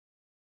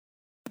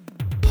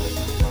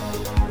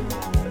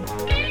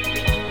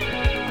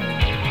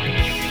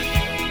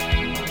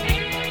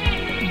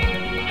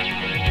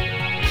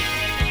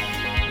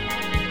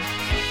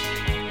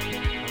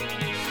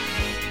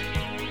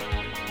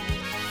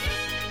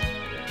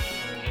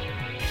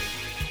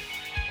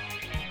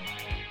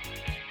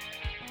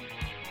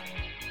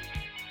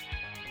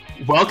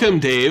Welcome,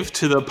 Dave,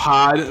 to the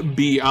pod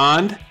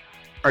beyond.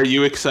 Are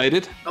you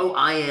excited? Oh,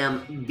 I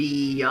am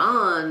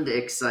beyond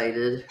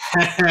excited.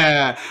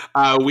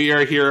 We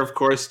are here, of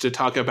course, to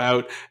talk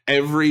about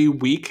every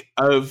week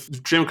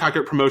of Jim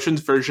Crockett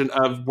Promotions version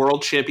of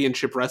World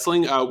Championship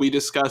Wrestling. We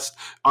discussed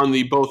on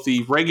both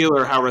the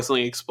regular How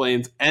Wrestling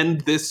Explains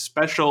and this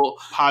special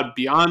Pod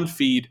Beyond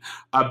feed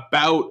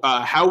about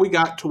how we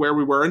got to where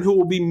we were and who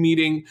we'll be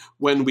meeting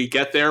when we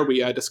get there. We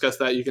discussed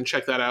that. You can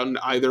check that out in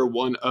either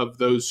one of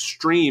those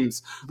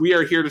streams. We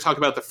are here to talk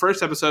about the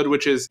first episode,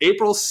 which is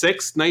April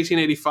 6th,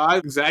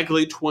 1985,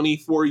 exactly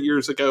 24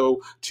 years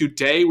ago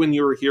today when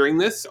you were hearing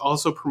this.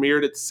 Also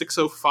premiered at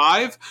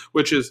 6:05,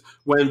 which is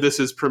when this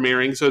is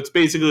premiering. So it's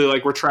basically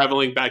like we're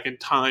traveling back in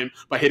time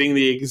by hitting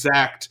the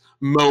exact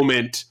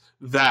moment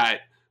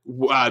that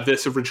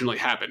this originally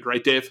happened.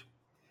 Right, Dave?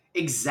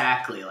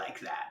 Exactly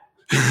like that.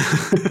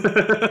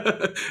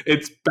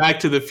 It's Back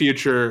to the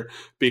Future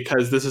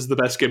because this is the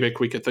best gimmick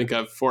we could think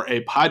of for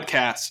a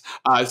podcast.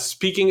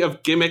 Speaking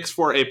of gimmicks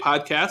for a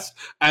podcast,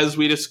 as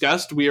we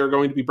discussed, we are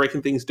going to be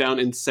breaking things down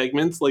in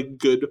segments like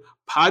good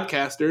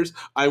podcasters.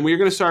 And we're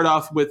going to start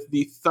off with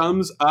the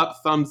thumbs up,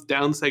 thumbs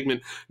down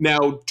segment.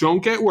 Now,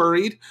 don't get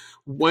worried.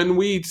 When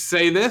we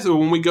say this, or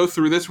when we go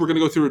through this, we're going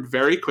to go through it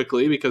very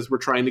quickly because we're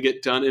trying to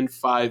get done in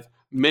 5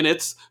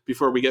 minutes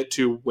before we get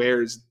to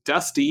Where's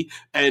Dusty?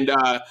 And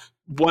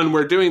when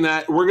we're doing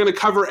that, we're going to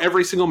cover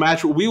every single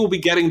match. We will be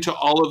getting to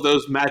all of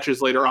those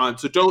matches later on.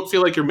 So don't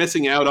feel like you're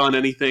missing out on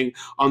anything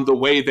on the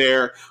way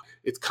there.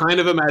 It's kind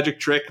of a magic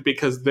trick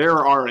because there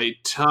are a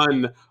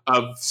ton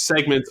of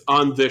segments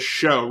on this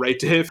show, right,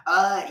 Dave?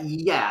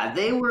 Yeah,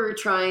 they were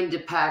trying to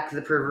pack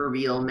the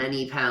proverbial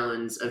many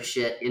pounds of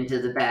shit into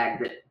the bag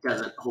that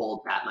doesn't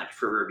hold that much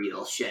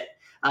proverbial shit.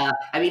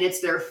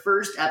 It's their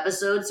first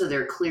episode, so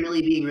they're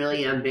clearly being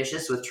really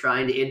ambitious with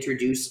trying to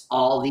introduce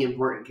all the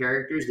important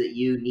characters that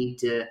you need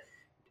to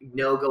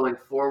know going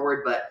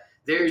forward, but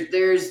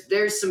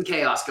there's some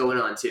chaos going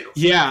on too.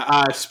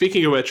 Yeah,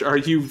 speaking of which, are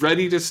you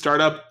ready to start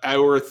up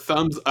our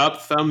thumbs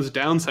up, thumbs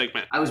down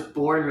segment? I was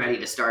born ready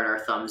to start our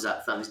thumbs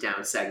up, thumbs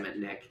down segment,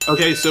 Nick.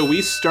 Okay, so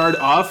we start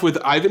off with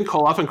Ivan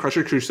Koloff and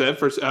Crusher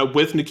Khrushchev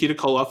with Nikita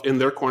Koloff in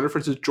their corner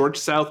versus George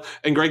South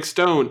and Greg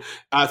Stone.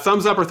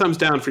 Thumbs up or thumbs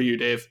down for you,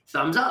 Dave?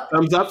 Thumbs up.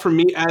 Thumbs up for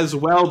me as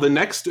well. The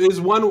next is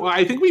one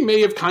I think we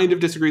may have kind of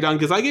disagreed on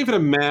because I gave it a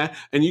meh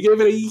and you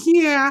gave it a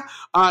yeah.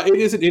 It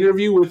is an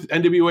interview with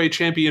NWA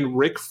champion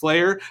Ric Flair.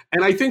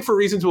 And I think for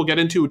reasons we'll get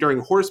into during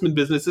Horseman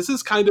Business, this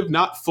is kind of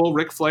not full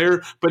Ric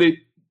Flair, but it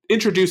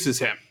introduces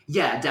him.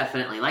 Yeah,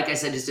 definitely. Like I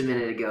said just a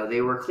minute ago, they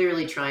were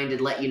clearly trying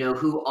to let you know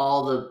who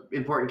all the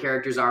important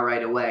characters are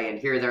right away. And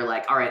here they're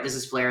like, all right, this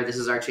is Flair. This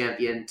is our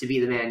champion. To be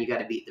the man, you got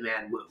to beat the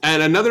man. Woo.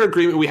 And another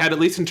agreement we had, at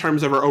least in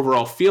terms of our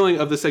overall feeling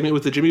of the segment,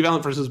 was the Jimmy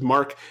Valiant versus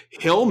Mark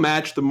Hill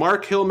match. The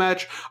Mark Hill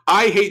match,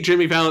 I hate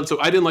Jimmy Valiant,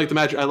 so I didn't like the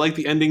match. I like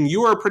the ending.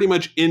 You are pretty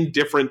much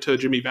indifferent to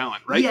Jimmy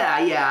Valiant, right?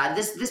 Yeah.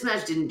 This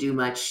match didn't do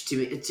much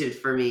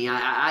for me.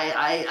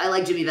 I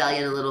like Jimmy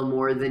Valiant a little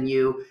more than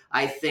you,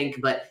 I think,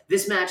 but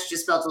this match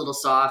just felt a little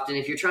soft. And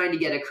if you're trying to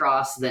get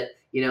across that,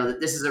 that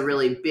this is a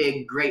really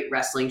big, great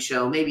wrestling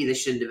show, maybe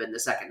this shouldn't have been the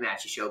second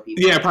match you show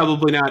people. Yeah,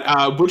 probably not.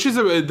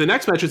 The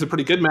next match is a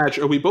pretty good match.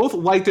 We both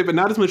liked it, but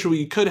not as much as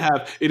we could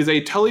have. It is a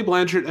Tully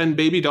Blanchard and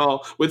Baby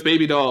Doll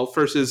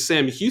versus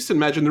Sam Houston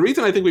match. And the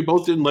reason I think we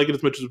both didn't like it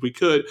as much as we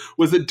could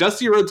was that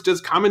Dusty Rhodes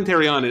does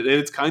commentary on it, and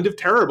it's kind of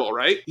terrible,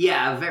 right?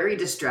 Yeah, very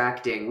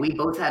distracting. We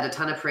both had a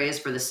ton of praise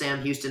for the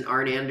Sam Houston,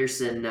 Arn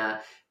Anderson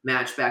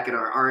match back in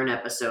our Arn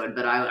episode,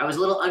 but I was a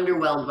little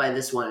underwhelmed by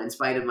this one in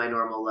spite of my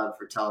normal love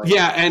for Tully.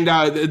 Yeah, and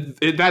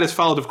that is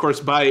followed, of course,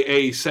 by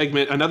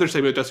another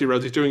segment with Dusty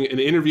Rhodes. He's doing an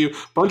interview,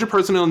 bunch of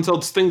personal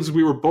insults, things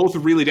we were both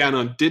really down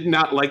on. Did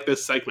not like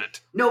this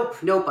segment. Nope,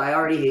 I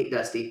already hate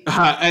Dusty.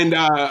 And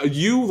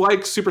you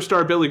like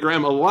superstar Billy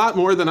Graham a lot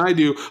more than I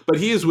do, but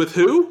he is with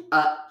who?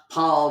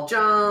 Paul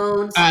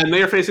Jones. And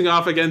they are facing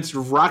off against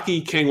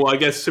Rocky King. Well, I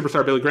guess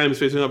superstar Billy Graham is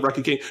facing off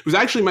Rocky King, who's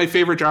actually my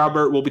favorite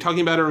jobber. We'll be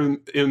talking about her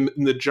in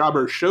the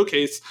Jobber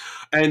Showcase.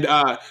 And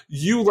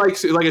you like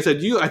I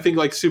said, I think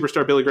like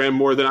superstar Billy Graham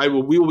more than I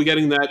will. We will be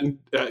getting to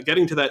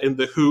that in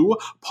the Who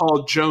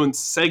Paul Jones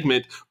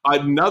segment.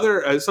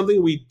 Another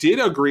something we did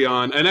agree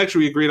on, and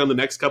actually we agreed on the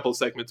next couple of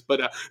segments.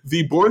 But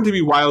the Born to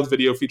Be Wild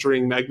video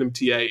featuring Magnum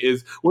TA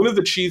is one of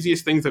the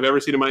cheesiest things I've ever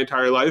seen in my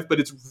entire life. But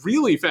it's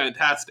really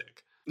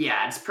fantastic.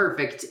 Yeah, it's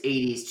perfect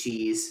 80s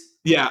cheese.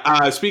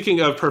 Yeah, speaking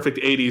of perfect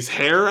 80s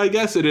hair, I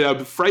guess,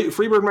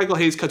 Freebird Michael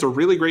Hayes cuts a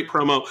really great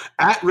promo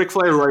at Ric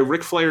Flair, where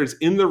Ric Flair is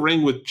in the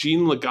ring with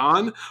Gene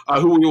Lagan,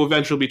 who we will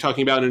eventually be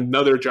talking about in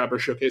another Jobber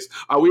Showcase.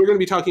 We are going to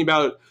be talking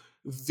about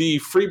the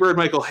Freebird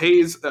Michael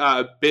Hayes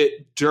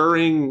bit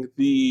during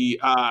the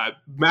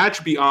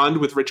match Beyond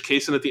with Rich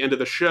Kaysen at the end of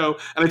the show.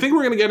 And I think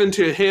we're going to get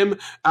into him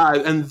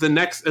and the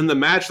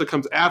match that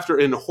comes after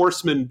in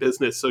Horseman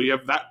Business. So you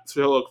have that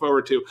to look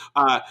forward to.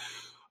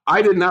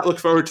 I did not look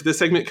forward to this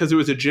segment because it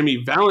was a Jimmy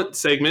Valiant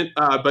segment,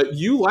 but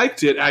you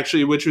liked it,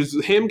 actually, which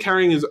was him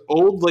carrying his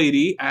old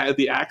lady at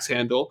the axe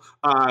handle,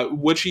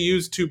 which he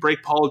used to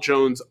break Paul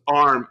Jones'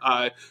 arm.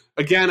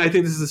 again, I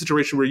think this is a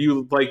situation where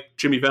you like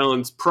Jimmy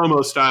Fallon's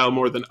promo style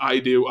more than I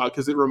do,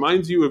 because it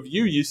reminds you of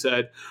you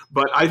said,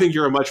 but I think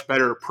you're a much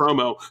better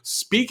promo.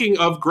 Speaking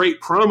of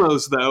great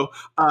promos, though,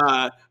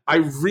 I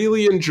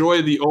really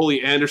enjoy the Ole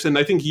Anderson.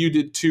 I think you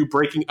did too,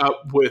 breaking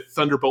up with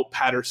Thunderbolt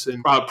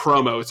Patterson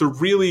promo. It's a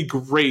really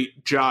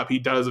great job he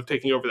does of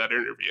taking over that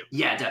interview.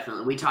 Yeah,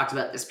 definitely. We talked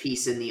about this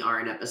piece in the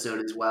Arn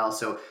episode as well,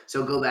 so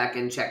go back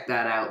and check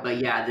that out. But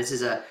yeah, this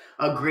is a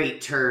great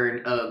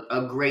turn,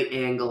 a great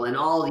angle, and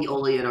all the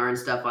Ole and Arn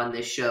stuff on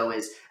this show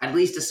is at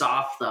least a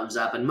soft thumbs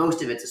up, and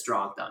most of it's a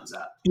strong thumbs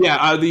up.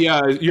 Yeah,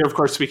 you're of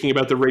course speaking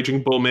about the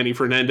Raging Bull Manny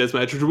Fernandez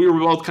match, which we were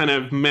both kind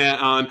of meh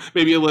on,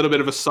 maybe a little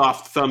bit of a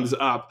soft thumbs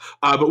up,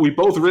 but we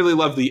both really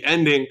loved the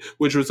ending,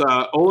 which was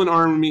Ole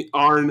and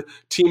Arn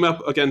team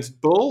up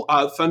against Bull.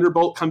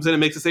 Thunderbolt comes in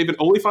and makes a save, and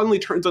Ole finally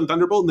turns on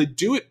Thunderbolt, and they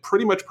do it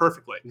pretty much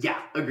perfectly. Yeah,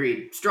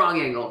 agreed.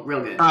 Strong angle,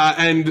 real good.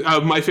 And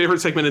my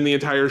favorite segment in the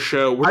entire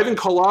show, Ivan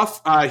Koloff,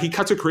 he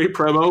cuts a great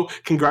promo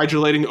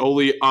congratulating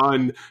Ole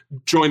on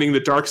joining the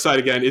dark side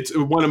again. It's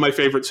one of my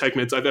favorite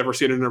segments I've ever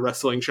seen in a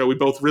wrestling show. We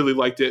both really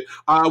liked it.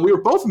 We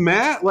were both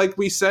mad, like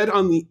we said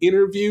on the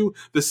interview,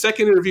 the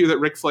second interview that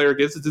Ric Flair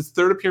gives. It's his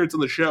third appearance on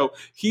the show.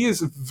 He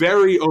is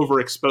very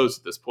overexposed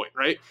at this point,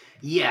 right?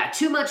 Yeah,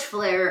 too much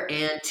Flair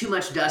and too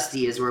much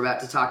Dusty, as we're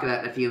about to talk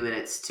about in a few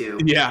minutes, too.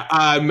 Yeah,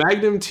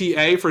 Magnum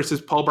TA versus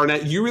Paul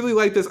Barnett. You really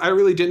like this. I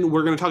really didn't.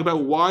 We're going to talk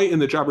about why in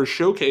the Jobbers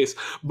Showcase,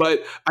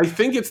 but I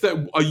think it's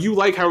that you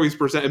like how he's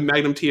presented,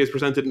 Magnum TA is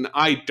presented, and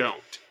I don't.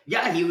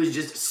 Yeah, he was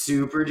just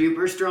super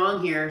duper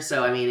strong here.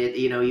 So, I mean,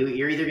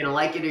 you're either going to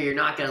like it or you're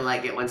not going to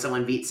like it when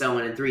someone beats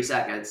someone in 3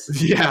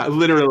 seconds. Yeah,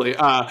 literally.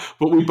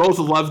 But we both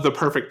loved the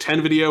Perfect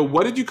 10 video.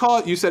 What did you call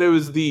it? You said it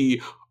was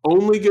the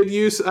only good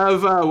use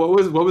of, what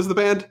was the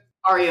band?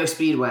 REO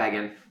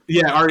Speedwagon.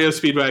 Yeah, REO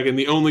Speedwagon,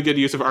 the only good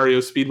use of REO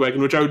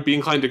Speedwagon, which I would be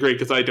inclined to agree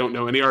because I don't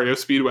know any REO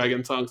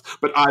Speedwagon songs.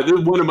 But they're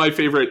one of my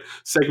favorite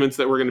segments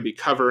that we're going to be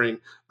covering.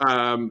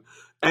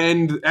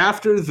 And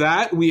after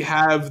that, we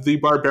have the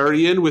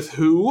Barbarian with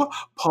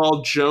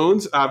Paul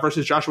Jones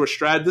versus Joshua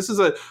Stroud. This is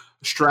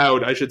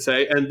Stroud, I should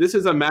say. And this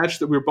is a match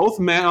that we're both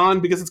mad on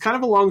because it's kind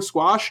of a long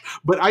squash,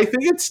 but I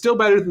think it's still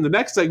better than the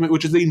next segment,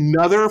 which is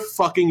another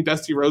fucking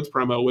Dusty Rhodes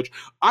promo, which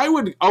I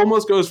would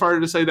almost go as far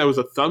to say that was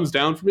a thumbs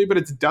down for me, but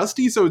it's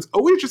Dusty, so it's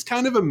always just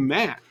kind of a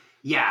meh.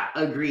 Yeah,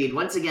 agreed.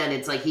 Once again,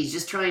 it's like he's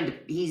just trying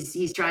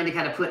to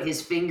kind of put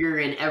his finger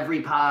in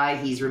every pie.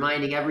 He's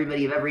reminding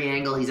everybody of every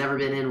angle he's ever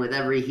been in with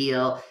every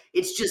heel.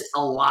 It's just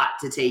a lot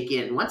to take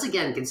in. Once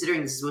again,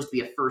 considering this is supposed to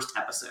be a first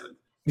episode.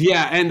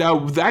 Yeah, and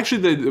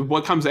actually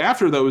what comes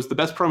after, though, is the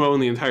best promo in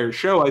the entire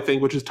show, I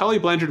think, which is Tully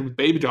Blanchard with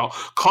Baby Doll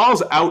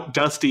calls out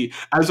Dusty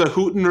as a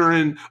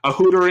hootering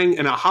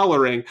and a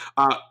hollering.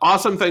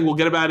 Awesome thing. We'll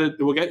get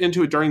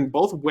into it during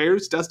both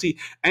Where's Dusty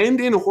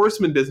and in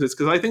Horseman Business,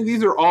 because I think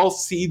these are all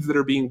seeds that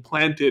are being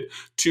planted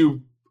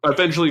to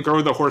eventually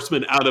grow the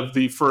Horsemen out of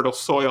the fertile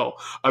soil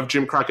of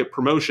Jim Crockett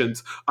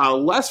Promotions.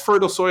 Less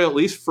fertile soil, at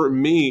least for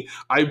me,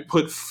 I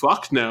put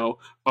Fuck No,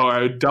 or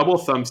a double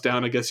thumbs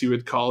down, I guess you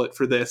would call it,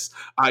 for this.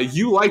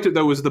 You liked it,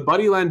 though. It was the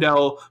Buddy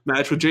Landel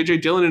match with J.J.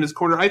 Dillon in his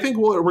corner. I think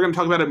we're going to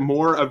talk about it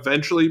more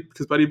eventually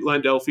because Buddy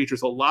Landel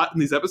features a lot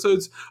in these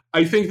episodes.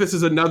 I think this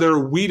is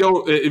another,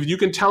 if you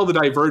can tell the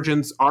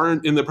divergence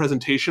aren't in the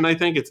presentation, I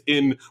think it's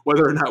in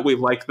whether or not we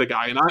like the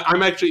guy. And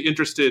I'm actually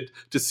interested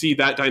to see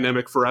that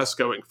dynamic for us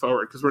going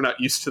forward because we're not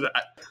used to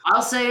that.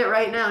 I'll say it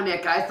right now,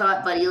 Nick. I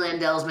thought Buddy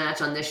Landel's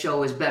match on this show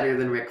was better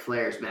than Ric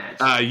Flair's match.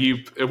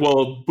 We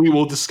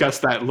will discuss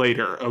that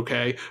later.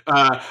 Okay.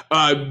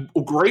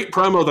 Great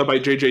promo though by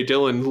J.J.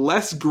 Dillon.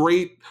 Less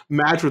great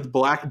match with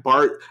Black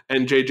Bart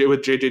and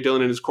J.J.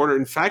 Dillon in his corner.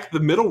 In fact, the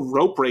middle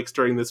rope breaks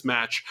during this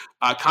match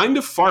kind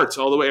of farts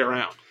all the way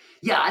around.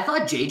 Yeah, I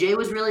thought JJ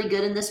was really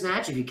good in this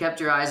match if you kept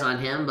your eyes on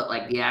him, but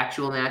like the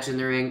actual match in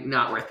the ring,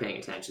 not worth paying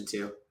attention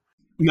to.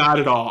 Not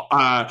at all.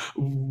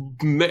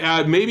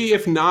 Maybe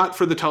if not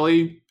for the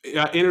Tully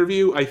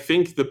interview, I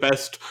think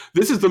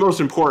this is the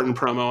most important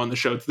promo on the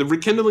show. It's the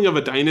rekindling of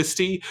a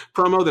dynasty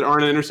promo that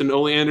Arn Anderson,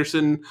 Ole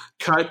Anderson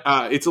cut.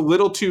 It's a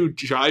little too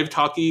jive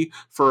talky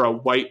for a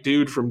white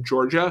dude from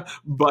Georgia,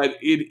 but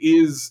it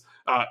is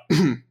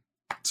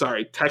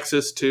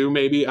Texas too,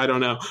 maybe. I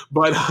don't know.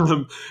 But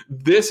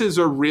this is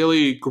a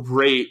really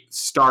great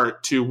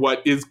start to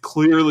what is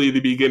clearly the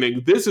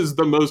beginning. This is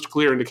the most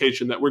clear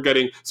indication that we're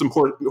getting some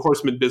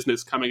Horseman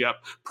Business coming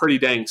up pretty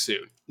dang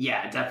soon.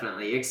 Yeah,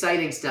 definitely.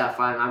 Exciting stuff.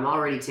 I'm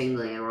already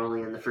tingling, and we're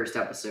only in the first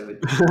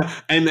episode.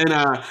 And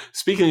then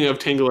speaking of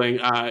tingling,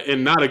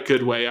 in not a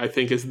good way, I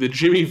think, is the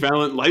Jimmy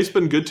Fallon Life's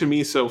Been Good to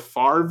Me So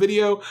Far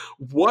video.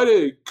 What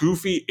a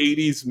goofy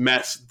 80s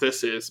mess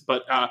this is.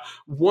 But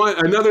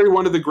another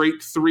one of the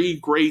three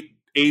great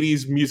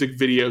 80s music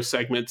video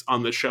segments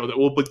on the show that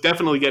we'll be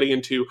definitely getting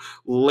into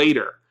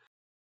later.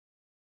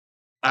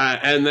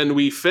 And then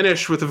we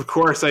finish with, of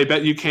course, I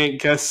bet you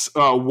can't guess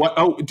what.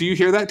 Oh, do you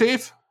hear that,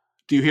 Dave?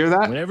 Do you hear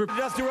that? Whenever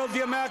Dusty Rhodes,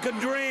 the American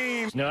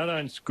Dream, it's not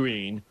on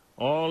screen,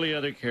 all the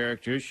other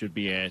characters should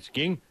be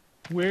asking,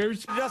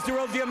 Where's Dusty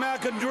Rhodes, the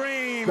American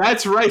Dream?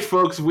 That's right,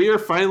 folks. We are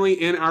finally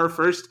in our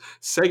first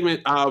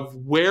segment of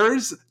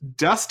Where's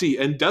Dusty?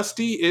 And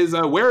Dusty is,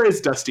 where is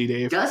Dusty,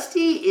 Dave?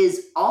 Dusty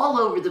is all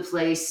over the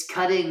place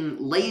cutting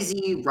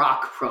lazy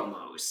rock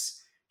promos.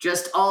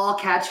 Just all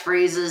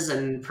catchphrases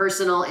and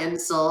personal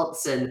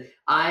insults, and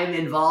I'm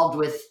involved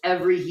with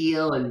every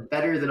heel and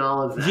better than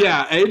all of them.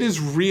 Yeah, it is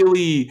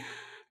really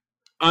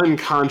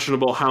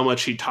unconscionable how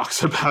much he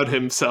talks about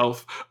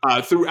himself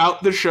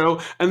throughout the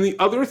show. And the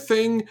other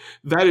thing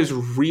that is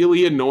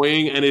really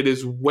annoying, and it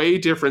is way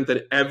different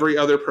than every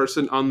other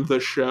person on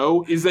the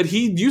show, is that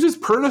he uses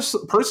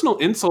personal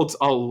insults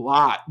a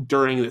lot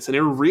during this, and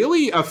it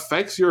really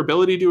affects your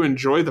ability to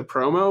enjoy the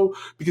promo,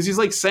 because he's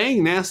like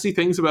saying nasty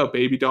things about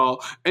Baby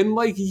Doll, and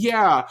like,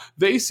 yeah,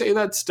 they say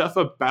that stuff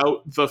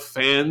about the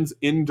fans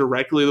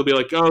indirectly. They'll be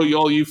like, oh,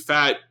 y'all, you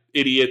fat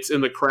idiots in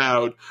the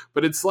crowd,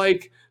 but it's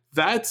like,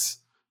 that's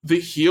the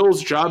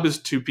heel's job, is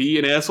to be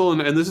an asshole.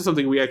 And this is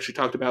something we actually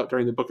talked about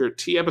during the Booker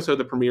T episode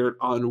that premiered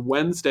on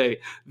Wednesday,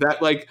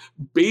 that like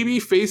baby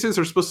faces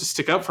are supposed to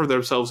stick up for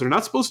themselves. They're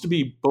not supposed to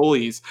be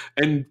bullies.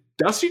 And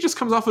Dusty just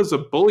comes off as a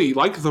bully,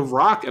 like The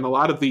Rock in a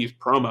lot of these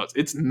promos.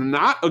 It's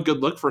not a good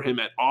look for him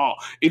at all.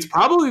 It's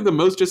probably the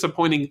most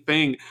disappointing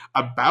thing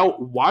about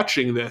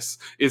watching this,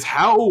 is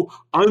how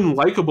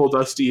unlikable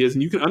Dusty is.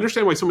 And you can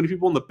understand why so many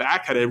people in the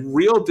back had a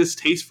real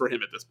distaste for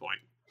him at this point.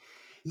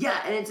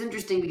 Yeah, and it's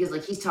interesting because,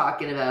 like, he's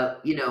talking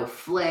about,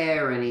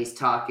 Flair, and he's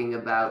talking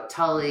about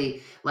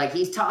Tully. Like,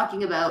 he's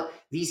talking about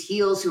these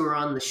heels who are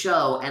on the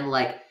show, and,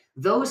 like,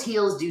 those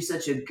heels do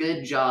such a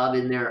good job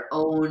in their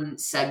own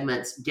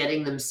segments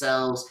getting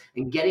themselves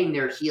and getting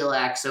their heel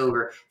acts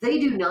over.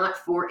 They do not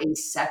for a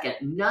second.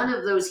 None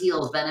of those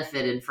heels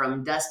benefited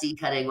from Dusty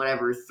cutting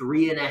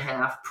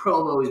 3.5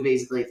 promos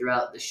basically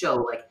throughout the show.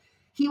 Like,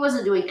 he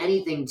wasn't doing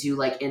anything to,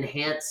 like,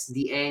 enhance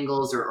the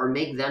angles or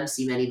make them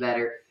seem any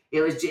better.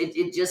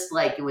 It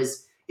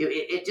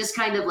just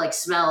kind of like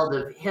smelled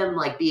of him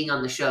like being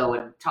on the show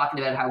and talking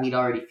about how he'd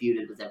already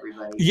feuded with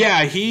everybody.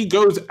 Yeah, he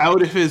goes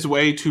out of his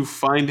way to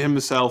find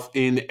himself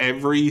in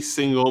every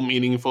single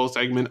meaningful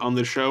segment on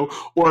the show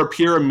or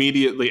appear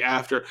immediately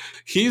after.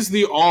 He's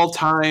the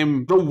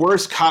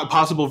worst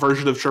possible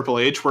version of Triple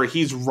H, where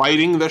he's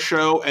writing the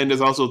show and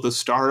is also the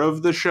star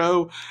of the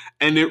show.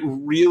 And it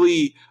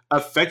really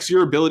affects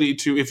your ability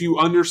to, if you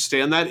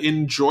understand that,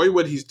 enjoy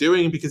what he's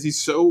doing, because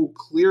he's so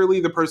clearly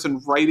the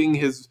person writing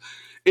his...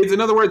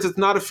 in other words, it's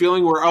not a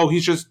feeling where, oh,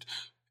 he's just...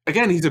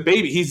 Again, he's a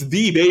baby. He's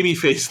the baby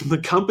face in the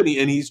company,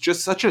 and he's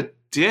just such a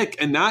dick,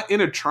 and not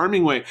in a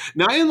charming way.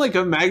 Not in like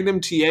a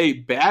Magnum TA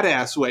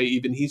badass way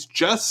even. He's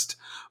just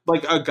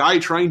like a guy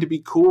trying to be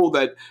cool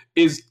that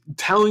is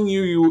telling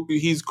you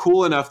he's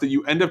cool enough that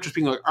you end up just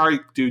being like, all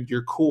right, dude,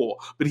 you're cool.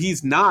 But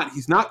he's not.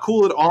 He's not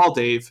cool at all,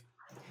 Dave.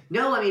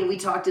 No, I mean, we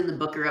talked in the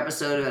Booker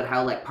episode about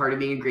how, like, part of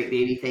being a great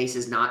babyface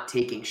is not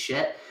taking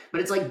shit.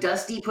 But it's like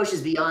Dusty pushes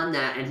beyond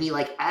that, and he,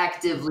 like,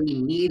 actively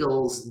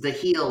needles the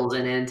heels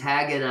and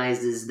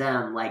antagonizes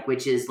them, like,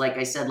 which is, like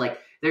I said, like,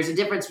 there's a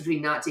difference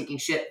between not taking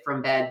shit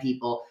from bad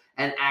people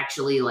and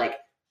actually, like,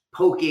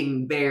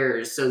 poking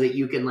bears so that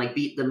you can, like,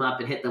 beat them up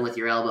and hit them with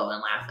your elbow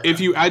and laugh at them. If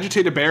you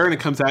agitate a bear and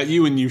it comes at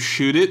you and you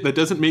shoot it, that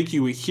doesn't make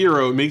you a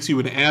hero. It makes you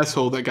an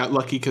asshole that got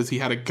lucky because he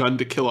had a gun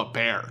to kill a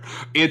bear.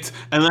 And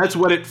that's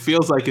what it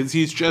feels like, is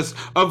he's just,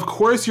 of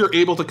course you're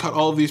able to cut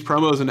all of these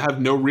promos and have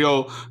no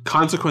real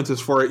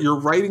consequences for it. You're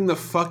writing the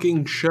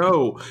fucking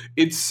show.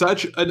 It's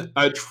such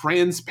a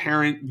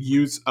transparent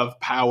use of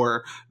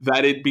power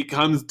that it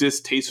becomes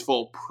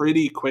distasteful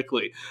pretty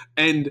quickly.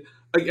 And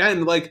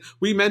again, like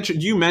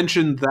you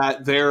mentioned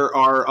that there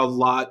are a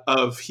lot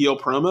of heel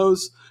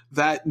promos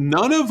that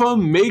none of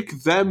them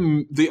make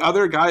them, the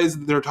other guys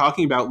that they're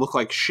talking about, look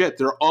like shit.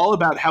 They're all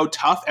about how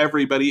tough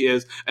everybody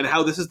is and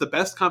how this is the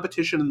best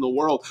competition in the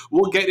world.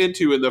 We'll get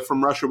into in the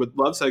From Russia with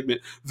Love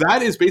segment.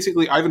 That is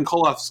basically Ivan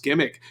Koloff's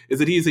gimmick, is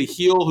that he's a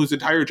heel whose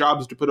entire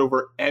job is to put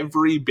over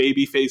every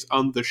babyface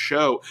on the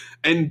show.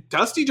 And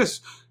Dusty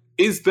just...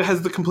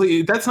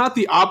 that's not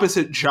the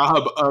opposite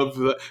job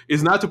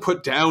is not to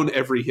put down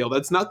every heel.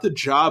 That's not the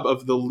job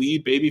of the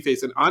lead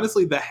babyface, and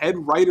honestly the head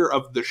writer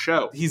of the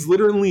show. He's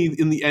literally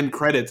in the end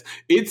credits.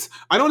 I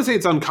don't want to say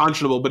it's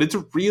unconscionable, but it's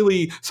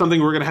really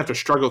something we're going to have to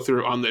struggle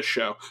through on this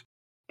show.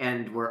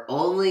 And we're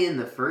only in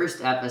the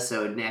first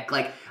episode, Nick.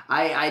 Like,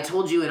 I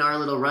told you in our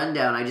little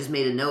rundown, I just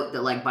made a note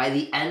that, like, by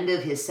the end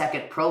of his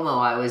second promo,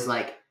 I was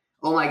like,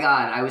 oh my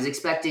God, I was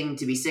expecting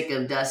to be sick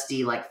of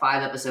Dusty like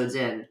 5 episodes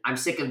in. I'm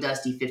sick of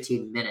Dusty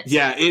 15 minutes.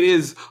 Yeah, it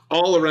is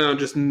all around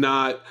just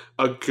not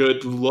a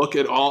good look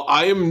at all.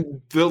 I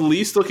am the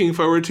least looking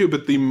forward to,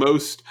 but the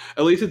most,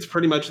 at least it's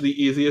pretty much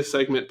the easiest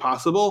segment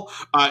possible,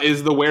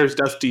 is the Where's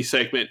Dusty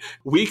segment.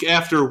 Week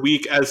after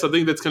week as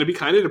something that's going to be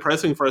kind of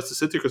depressing for us to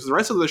sit through, because the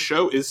rest of the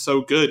show is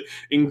so good,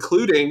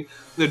 including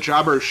the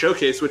Jobber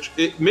Showcase, which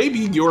it may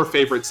be your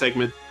favorite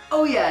segment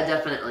Oh yeah,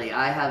 definitely.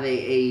 I have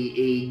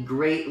a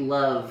great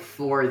love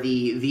for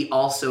the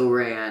also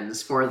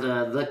rans, for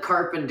the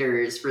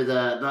carpenters, for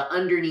the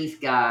underneath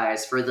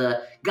guys, for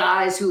the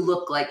guys who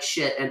look like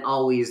shit and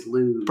always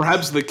lose.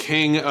 Perhaps the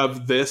king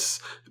of this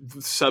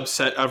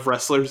subset of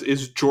wrestlers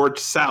is George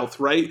South,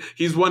 right?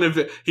 He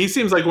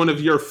seems like one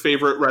of your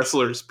favorite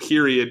wrestlers,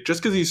 period,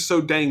 just because he's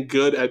so dang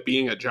good at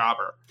being a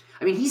jobber.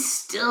 I mean, he's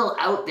still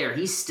out there.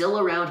 He's still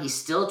around. He's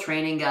still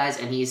training guys,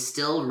 and he's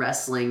still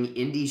wrestling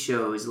indie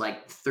shows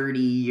like 30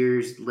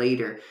 years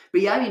later.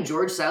 But yeah, I mean,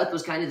 George South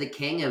was kind of the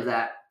king of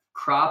that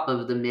crop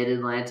of the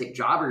mid-Atlantic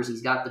jobbers.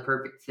 He's got the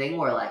perfect thing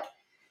where, like,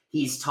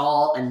 he's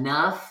tall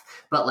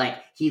enough, but, like,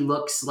 he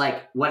looks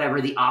like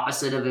whatever the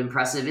opposite of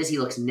impressive is. He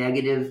looks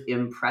negative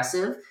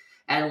impressive.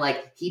 And,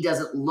 like, he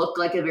doesn't look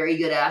like a very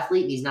good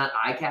athlete, and he's not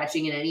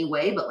eye-catching in any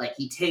way, but, like,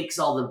 he takes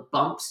all the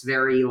bumps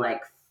very,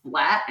 like,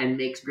 flat and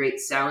makes great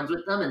sounds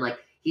with them, and like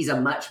he's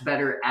a much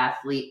better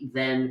athlete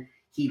than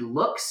he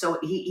looks. So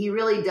he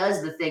really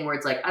does the thing where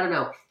it's like, I don't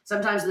know,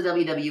 sometimes the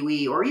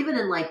WWE or even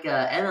in like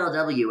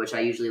MLW, which I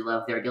usually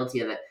love, they're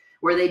guilty of it,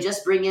 where they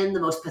just bring in the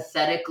most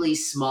pathetically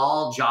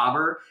small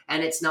jobber,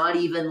 and it's not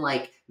even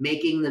like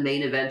making the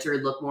main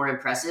eventer look more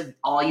impressive.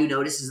 All you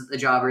notice is that the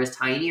jobber is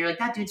tiny. You're like,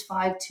 that dude's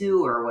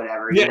 5'2" or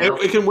whatever. Yeah, you know?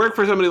 it can work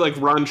for somebody like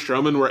Braun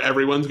Strowman where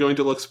everyone's going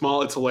to look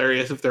small. It's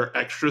hilarious if they're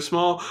extra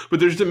small, but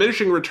there's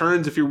diminishing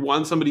returns if you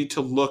want somebody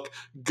to look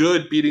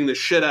good beating the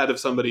shit out of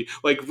somebody.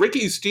 Like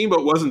Ricky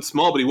Steamboat wasn't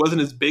small, but he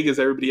wasn't as big as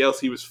everybody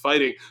else he was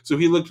fighting, so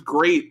he looked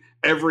great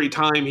every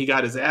time he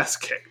got his ass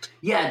kicked.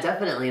 Yeah,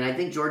 definitely. And I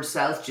think George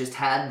South just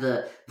had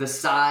the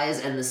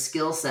size and the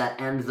skill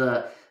set and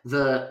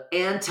the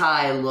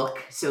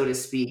anti-look, so to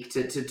speak,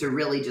 to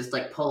really just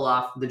like pull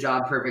off the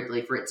job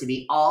perfectly, for it to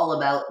be all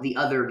about the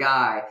other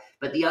guy,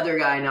 but the other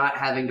guy not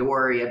having to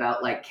worry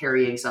about like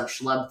carrying some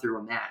schlub through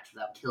a match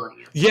without killing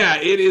him. Yeah,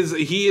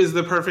 he is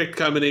the perfect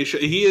combination.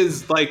 He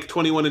is like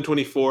 21 and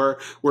 24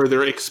 where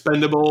they're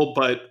expendable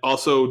but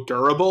also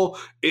durable.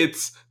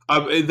 It's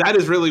that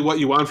is really what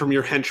you want from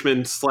your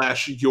henchmen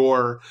 /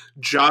 your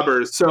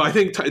jobbers. So I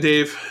think,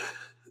 Dave,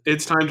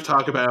 it's time to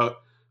talk about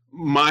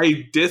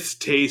my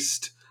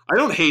distaste. I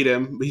don't hate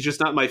him. He's just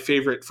not my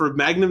favorite for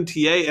Magnum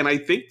TA. And I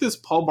think this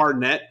Paul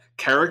Barnett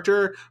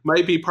character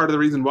might be part of the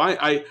reason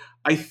why.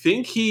 I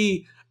think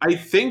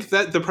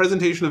that the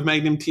presentation of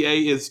Magnum TA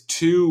is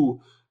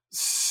too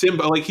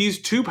simple. Like, he's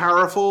too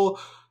powerful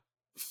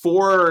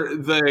for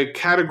the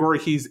category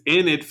he's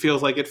in. It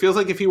feels like if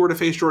he were to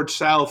face George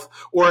South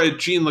or a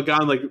Gene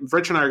Lagan, like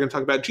Rich and I are going to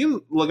talk about, Gene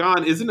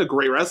Lagan isn't a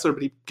great wrestler,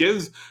 but he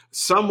gives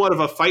somewhat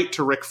of a fight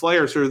to Ric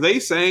Flair. So are they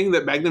saying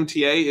that Magnum TA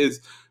is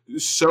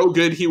so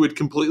good he would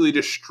completely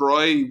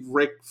destroy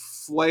Ric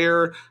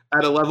Flair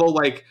at a level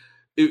like,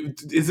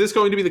 is this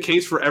going to be the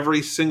case for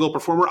every single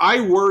performer? I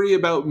worry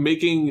about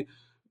making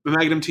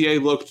Magnum TA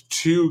look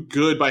too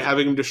good by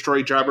having him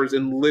destroy jobbers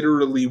in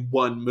literally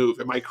one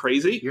move. Am I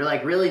crazy? You're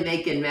like really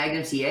making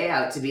Magnum TA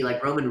out to be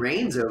like Roman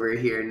Reigns over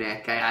here,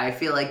 Nick. I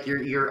feel like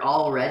you're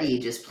already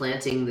just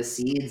planting the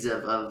seeds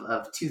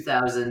of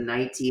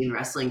 2019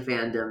 wrestling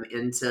fandom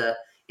into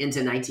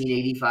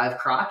 1985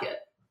 Crockett.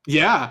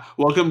 Yeah,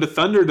 welcome to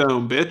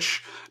Thunderdome,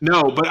 bitch.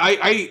 No, but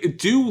I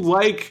do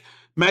like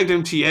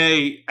Magnum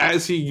TA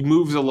as he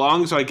moves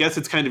along, so I guess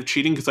it's kind of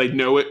cheating because I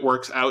know it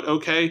works out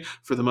okay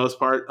for the most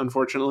part,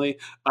 unfortunately.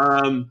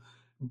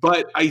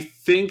 But I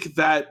think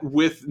that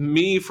with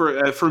me,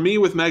 for me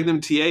with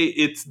Magnum TA,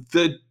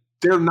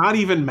 they're not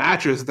even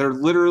matches; they're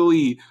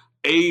literally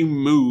a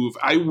move.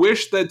 I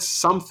wish that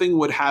something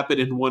would happen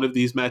in one of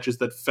these matches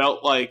that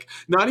felt like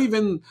not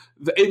even.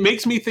 It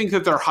makes me think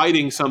that they're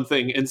hiding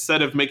something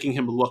instead of making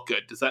him look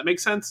good. Does that make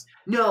sense?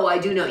 No, I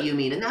do know what you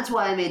mean, and that's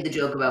why I made the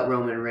joke about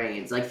Roman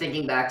Reigns. Like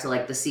thinking back to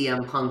like the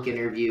CM Punk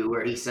interview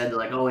where he said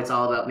like, "Oh, it's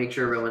all about make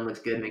sure Roman looks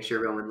good, make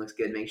sure Roman looks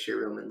good, make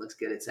sure Roman looks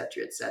good,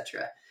 etc.,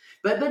 etc."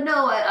 But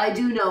no, I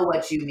do know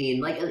what you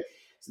mean.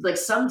 Like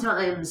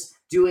sometimes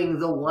doing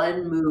the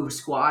one move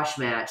squash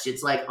match,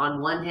 it's like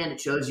on one hand it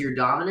shows you're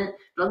dominant,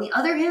 but on the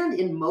other hand,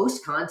 in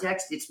most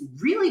contexts, it's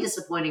really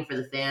disappointing for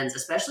the fans,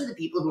 especially the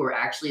people who are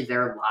actually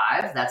there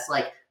live. That's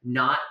like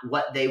not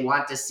what they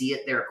want to see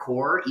at their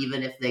core,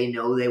 even if they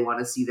know they want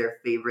to see their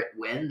favorite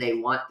win. They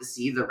want to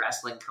see the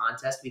wrestling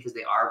contest because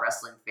they are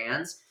wrestling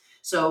fans.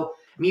 So,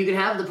 I mean, you can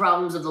have the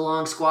problems of the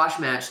long squash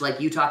match, like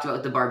you talked about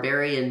with the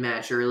Barbarian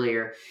match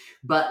earlier,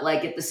 but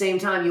like at the same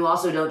time, you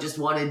also don't just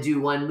want to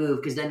do one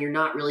move because then you're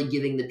not really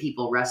giving the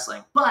people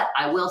wrestling. But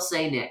I will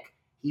say, Nick,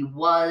 he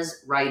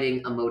was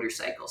riding a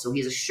motorcycle, so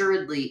he's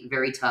assuredly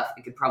very tough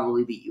and could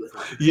probably beat you with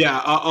one.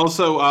 Yeah.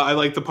 Also, I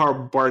like the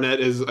part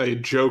Barnett is a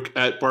joke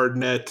at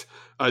Barnett,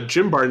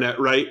 Jim Barnett,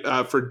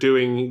 right, for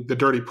doing the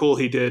dirty pool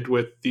he did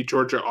with the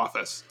Georgia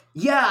office.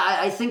 Yeah,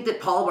 I think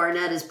that Paul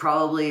Barnett is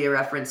probably a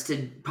reference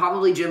to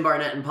probably Jim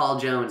Barnett and Paul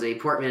Jones, a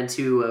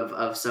portmanteau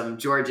of some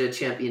Georgia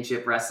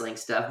championship wrestling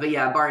stuff. But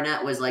yeah,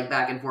 Barnett was like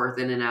back and forth,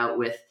 in and out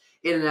with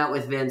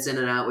Vince, in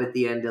and out with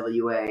the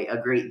NWA,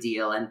 a great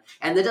deal.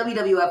 And the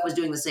WWF was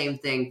doing the same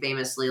thing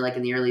famously, like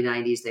in the early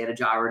 90s. They had a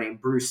jobber named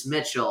Bruce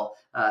Mitchell,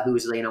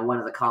 who's one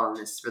of the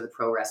columnists for the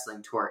Pro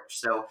Wrestling Torch.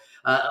 So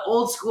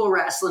old school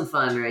wrestling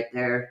fun right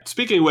there.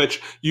 Speaking of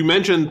which, you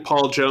mentioned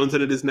Paul Jones,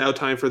 and it is now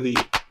time for the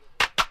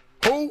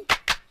Who?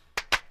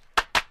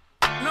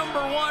 Number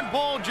one,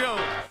 Paul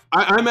Jones.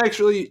 I'm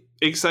actually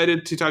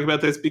excited to talk about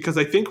this because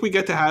I think we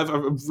get to have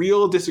a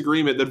real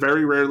disagreement that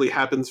very rarely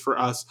happens for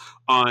us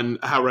on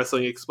How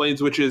Wrestling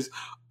Explains, which is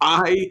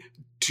I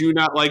do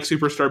not like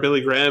Superstar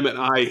Billy Graham, and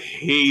I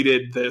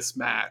hated this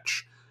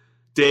match.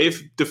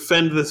 Dave,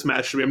 defend this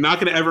match to me. I'm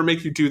not going to ever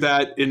make you do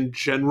that in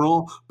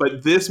general,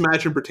 but this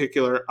match in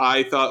particular,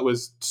 I thought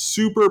was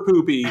super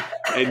poopy,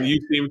 and you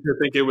seem to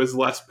think it was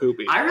less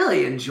poopy. I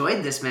really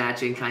enjoyed this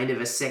match in kind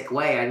of a sick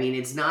way. I mean,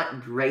 it's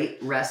not great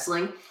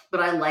wrestling, but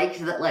I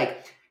liked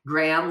that,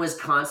 Graham was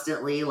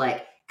constantly,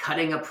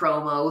 cutting a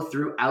promo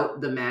throughout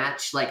the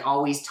match,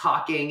 always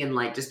talking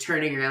and, just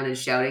turning around and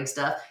shouting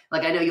stuff.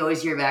 I know you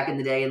always hear back in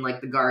the day in,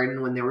 the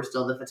Garden when there were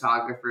still the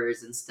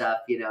photographers and stuff,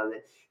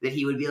 that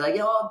he would be like,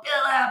 Bill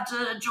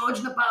Apter, George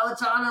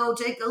Napolitano,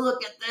 take a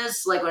look at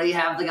this. When you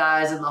have the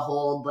guys in the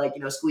hold,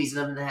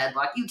 squeezing them in the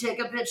headlock, you take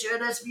a picture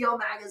at SVO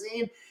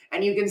magazine.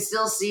 And you can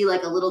still see, a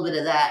little bit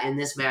of that in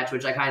this match,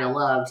 which I kind of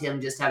loved. Him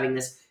just having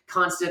this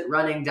constant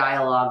running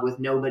dialogue with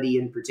nobody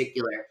in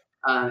particular,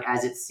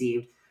 as it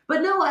seemed.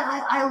 But no,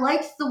 I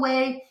liked the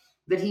way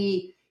that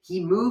he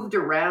moved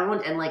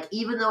around. And,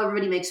 even though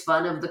everybody makes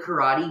fun of the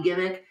karate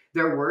gimmick,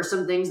 there were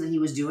some things that he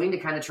was doing to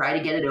kind of try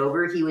to get it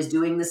over. He was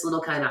doing this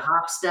little kind of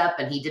hop step,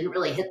 and he didn't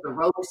really hit the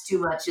ropes too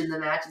much in the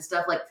match and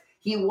stuff.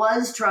 He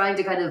was trying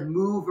to kind of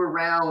move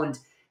around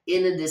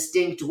in a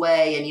distinct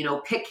way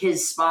and, pick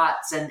his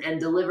spots and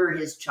deliver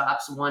his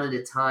chops one at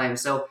a time.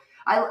 So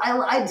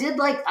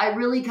I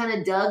really kind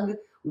of dug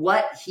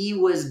what he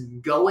was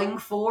going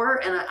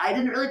for, and I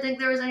didn't really think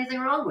there was anything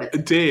wrong with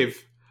it.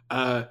 Dave,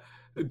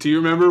 do you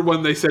remember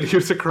when they said he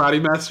was a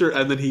karate master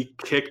and then he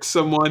kicked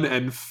someone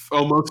and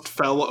almost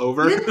fell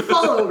over? He didn't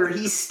fall over.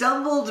 He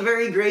stumbled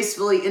very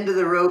gracefully into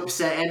the ropes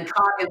and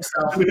caught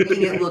himself,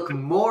 making it look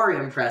more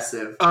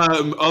impressive.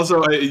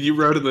 Also, you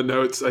wrote in the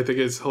notes, I think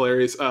it's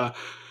hilarious, and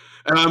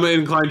I'm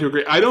inclined to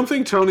agree. I don't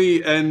think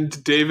Tony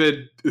and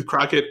David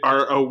Crockett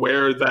are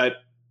aware that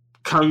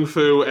Kung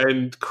Fu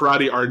and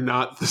karate are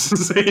not the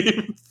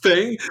same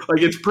thing.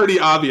 It's pretty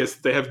obvious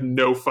that they have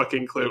no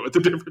fucking clue what the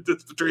difference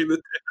is between the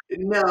two.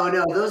 No,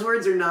 those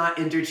words are not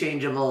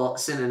interchangeable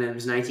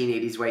synonyms,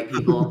 1980s white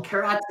people.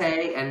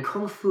 Karate and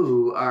Kung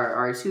Fu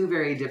are two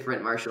very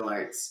different martial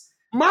arts.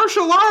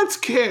 Martial arts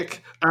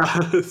kick!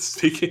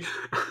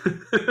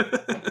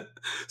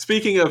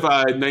 Speaking of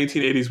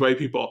 1980s white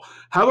people,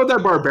 how about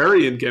that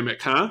barbarian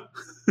gimmick, huh?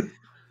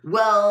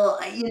 Well,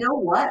 you know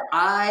what?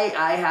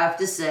 I have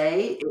to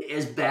say,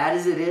 as bad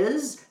as it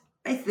is,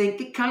 I think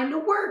it kind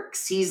of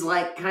works. He's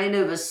kind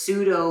of a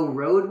pseudo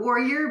road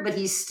warrior, but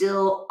he's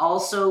still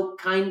also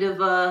kind of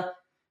a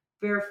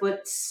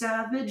barefoot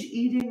savage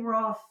eating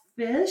raw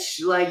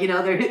fish.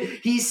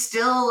 He's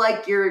still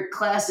your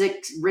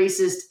classic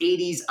racist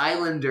 80s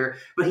Islander,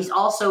 but he's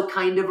also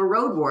kind of a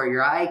road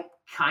warrior. I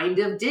kind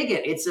of dig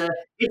it. It's a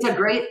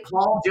great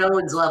Paul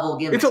Jones level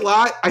gimmick. It's a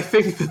lot. I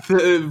think that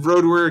the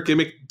Road Warrior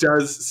gimmick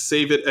does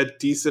save it a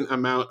decent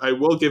amount. I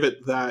will give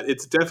it that.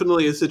 It's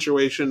definitely a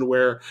situation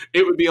where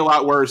it would be a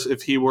lot worse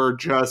if he were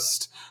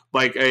just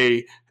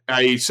a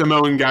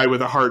Samoan guy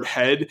with a hard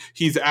head.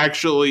 He's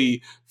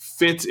actually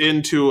fits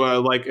into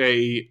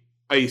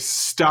a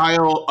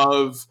style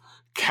of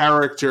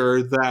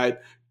character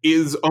that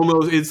is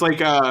almost, it's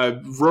like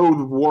a not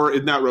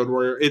Road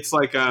Warrior. It's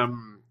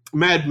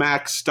Mad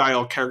Max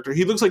style character.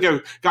 He looks like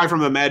a guy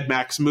from a Mad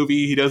Max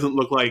movie. He doesn't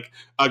look like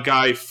a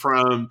guy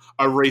from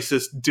a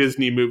racist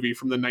Disney movie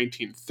from the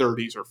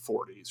 1930s or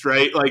 40s,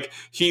 right?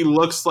 He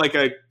looks like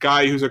a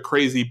guy who's a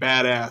crazy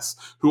badass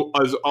who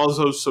is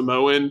also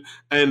Samoan,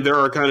 and there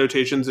are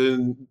connotations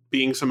in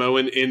being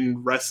Samoan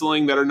in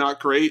wrestling that are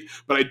not great,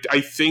 but I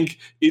think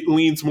it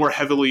leans more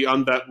heavily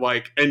on that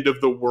end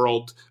of the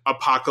world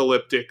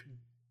apocalyptic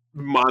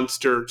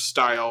monster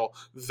style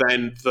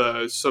than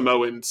the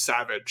Samoan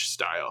savage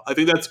style. I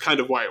think that's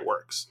kind of why it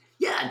works.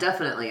 Yeah,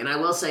 definitely. And I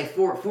will say,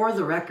 for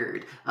the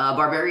record,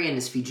 Barbarian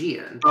is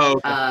Fijian. Oh,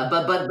 okay.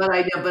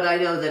 But I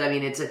know that,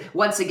 it's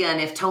once again,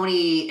 if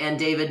Tony and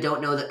David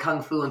don't know that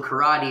Kung Fu and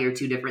karate are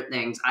two different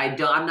things, I'm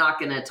not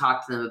going to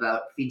talk to them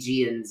about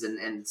Fijians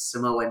and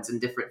Samoans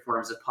and different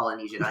forms of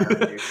Polynesian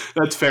Islanders.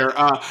 That's fair.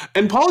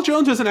 And Paul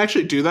Jones doesn't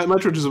actually do that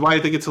much, which is why I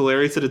think it's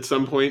hilarious that at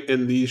some point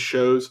in these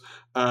shows,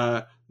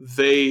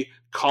 they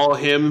call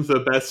him the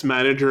best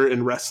manager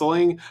in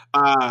wrestling.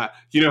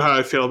 You know how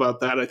I feel about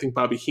that. I think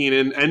Bobby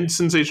Heenan and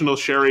Sensational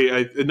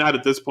Sherry, not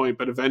at this point,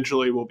 but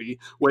eventually will be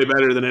way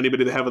better than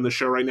anybody they have on the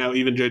show right now,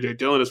 even J.J.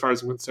 Dillon, as far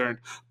as I'm concerned.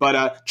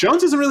 But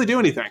Jones doesn't really do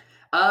anything.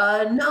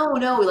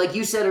 No. Like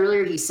you said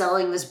earlier, he's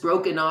selling this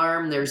broken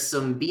arm. There's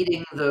some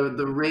beating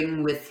the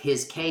ring with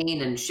his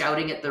cane and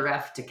shouting at the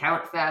ref to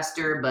count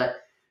faster. But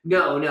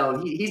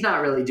no, he's not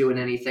really doing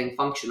anything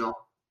functional.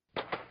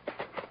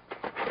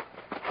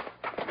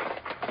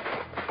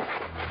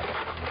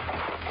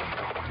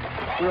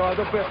 We are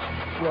the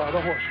best. We are the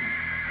Horsemen.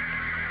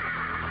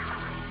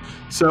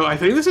 So I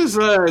think this is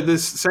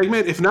this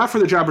segment, if not for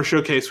the Jobber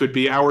Showcase, would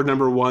be our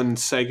number one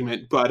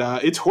segment.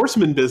 But it's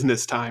Horseman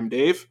business time,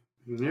 Dave.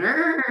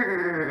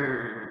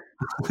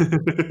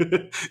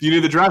 You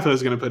knew the draft I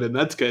was going to put in.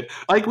 That's good.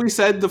 Like we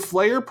said, the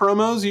Flair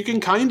promos, you can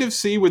kind of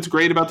see what's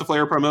great about the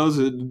Flair promos,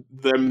 and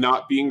them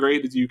not being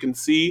great, is you can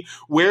see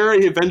where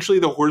eventually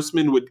the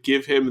Horseman would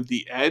give him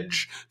the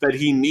edge that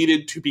he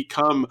needed to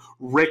become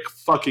Ric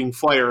fucking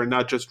Flair and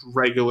not just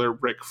regular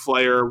Ric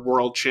Flair,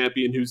 world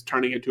champion who's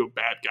turning into a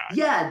bad guy.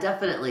 Yeah,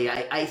 definitely.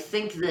 I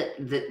think that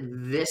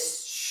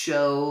this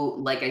show,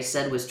 like I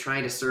said, was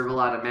trying to serve a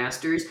lot of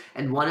masters,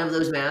 and one of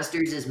those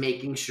masters is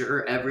making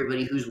sure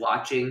everybody who's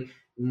watching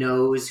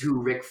knows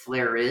who Ric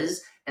Flair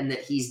is and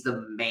that he's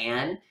the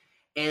man.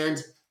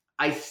 And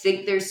I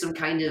think there's some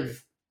kind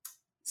of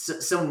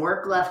some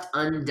work left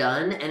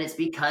undone, and it's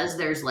because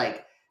there's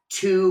like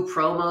two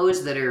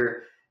promos that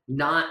are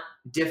not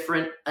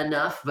different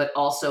enough but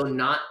also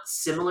not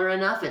similar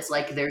enough. It's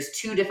like there's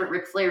two different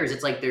Ric Flairs.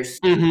 It's like there's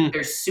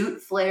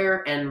Suit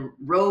Flair and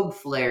Robe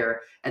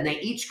Flair, and they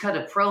each cut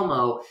a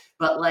promo,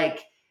 but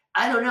like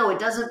I don't know,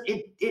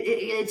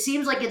 it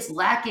seems like it's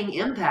lacking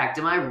impact.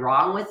 Am I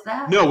wrong with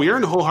that? No, we are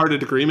in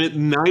wholehearted agreement.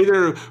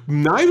 Neither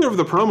of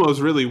the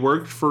promos really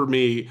worked for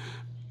me.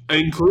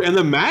 And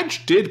the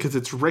match did because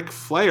it's Ric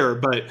Flair,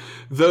 but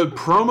the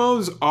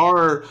promos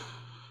are...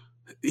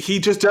 He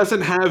just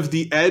doesn't have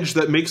the edge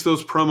that makes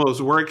those promos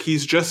work.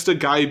 He's just a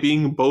guy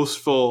being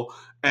boastful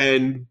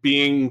and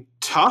being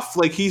tough.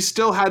 Like, he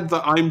still had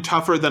the I'm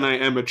tougher than I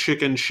am a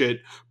chicken shit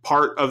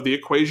part of the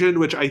equation,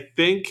 which I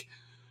think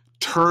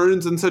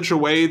turns in such a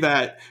way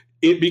that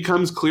it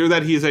becomes clear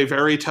that he's a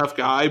very tough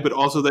guy, but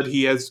also that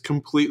he has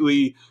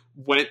completely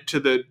went to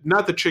the,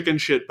 not the chicken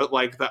shit, but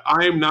like the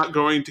I'm not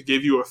going to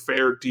give you a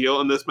fair deal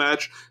in this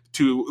match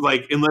to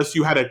like, unless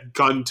you had a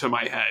gun to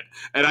my head.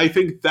 And I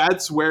think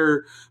that's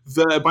where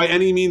the by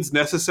any means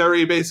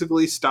necessary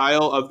basically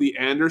style of the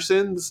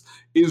Andersons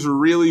is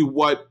really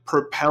what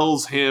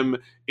propels him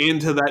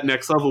into that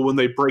next level when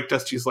they break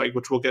Dusty's leg,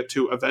 which we'll get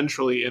to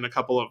eventually in a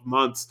couple of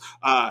months.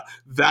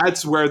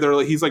 That's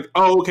where he's like,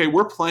 oh, okay,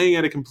 we're playing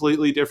at a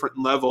completely different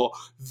level.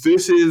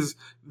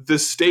 The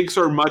stakes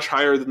are much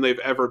higher than they've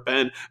ever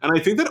been. And I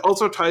think that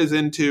also ties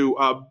into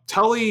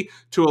Tully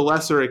to a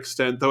lesser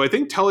extent, though I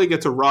think Tully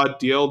gets a raw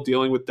deal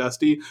dealing with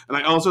Dusty. And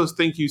I also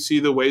think you see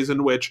the ways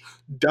in which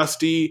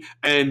Dusty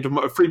and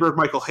Freebird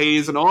Michael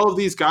Hayes and all of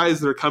these guys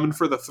that are coming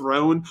for the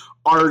throne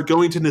are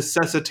going to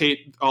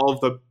necessitate all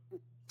of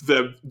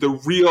the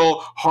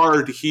real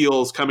hard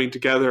heels coming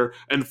together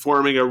and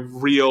forming a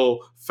real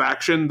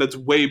faction that's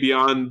way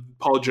beyond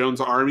Paul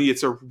Jones' army.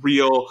 It's a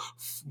real,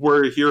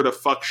 we're here to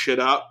fuck shit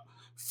up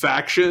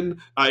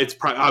faction. It's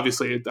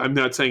obviously, I'm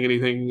not saying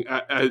anything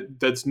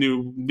that's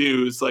new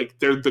news. Like,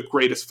 they're the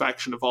greatest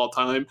faction of all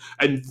time.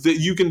 And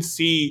you can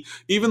see,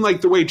 even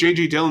like the way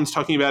J.J. Dillon's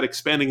talking about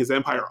expanding his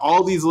empire,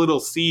 all these little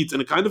seeds,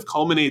 and it kind of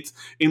culminates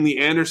in the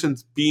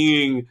Andersons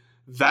being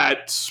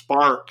that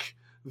spark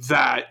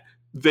that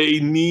they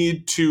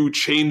need to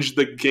change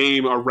the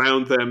game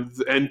around them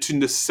and to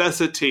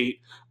necessitate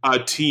a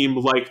team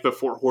like the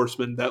Four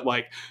Horsemen, that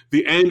like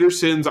the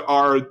Andersons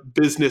are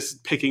business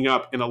picking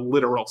up in a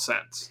literal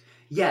sense.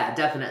 Yeah,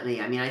 definitely.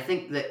 I mean, I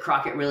think that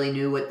Crockett really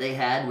knew what they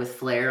had with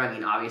Flair. I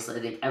mean, obviously,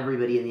 I think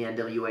everybody in the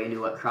NWA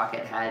knew what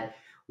Crockett had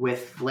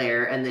with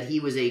Flair, and that he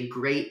was a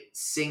great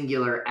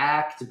singular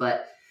act,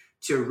 but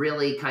to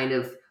really kind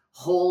of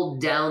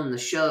hold down the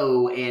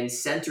show and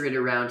center it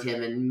around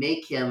him and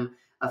make him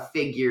a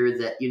figure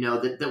that, you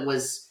know,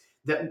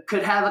 that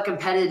could have a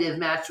competitive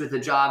match with a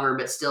jobber,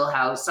 but still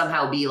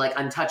somehow be like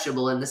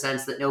untouchable in the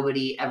sense that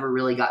nobody ever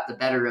really got the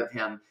better of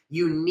him.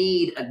 You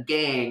need a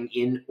gang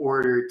in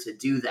order to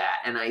do that.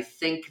 And I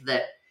think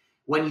that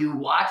when you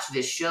watch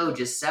this show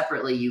just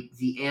separately,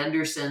 the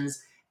Andersons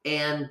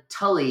and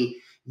Tully,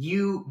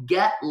 you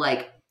get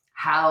like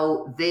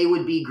how they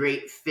would be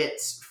great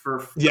fits for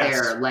Flair.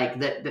 Yes. Like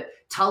that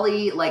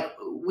Tully, like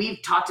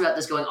we've talked about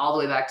this going all the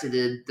way back to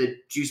the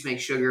Juice Make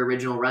Sugar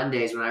original run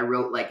days when I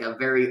wrote like a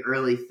very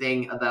early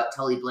thing about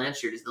Tully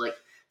Blanchard, is that like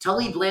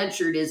Tully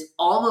Blanchard is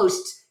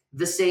almost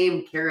the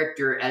same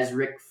character as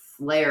Ric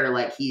Flair.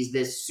 Like, he's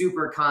this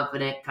super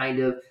confident kind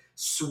of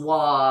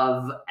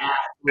suave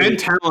athlete. And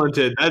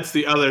talented. That's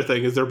the other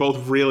thing, is they're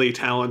both really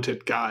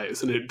talented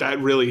guys, and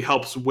that really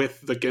helps with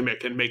the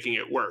gimmick and making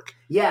it work.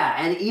 Yeah,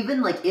 and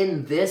even like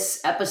in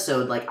this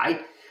episode, like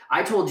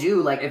I told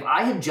you, like, if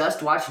I had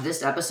just watched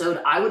this episode,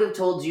 I would have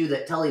told you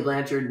that Tully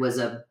Blanchard was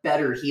a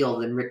better heel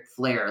than Ric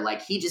Flair.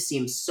 Like, he just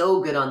seems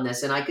so good on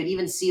this. And I could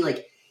even see,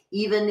 like,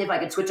 even if I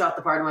could switch off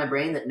the part of my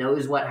brain that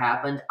knows what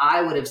happened,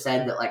 I would have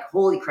said that, like,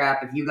 holy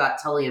crap, if you got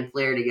Tully and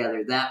Flair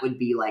together, that would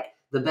be, like,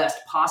 the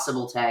best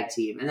possible tag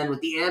team. And then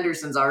with the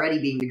Andersons already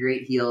being the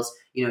great heels,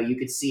 you know, you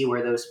could see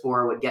where those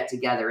four would get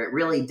together. It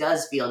really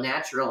does feel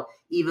natural,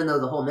 even though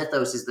the whole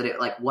mythos is that it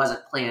like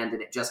wasn't planned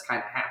and it just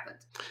kind of happened.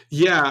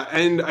 Yeah,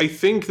 and I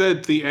think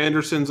that the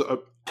Andersons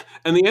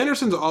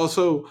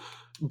also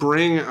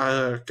bring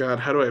God,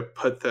 how do I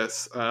put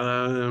this?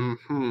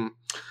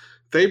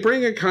 They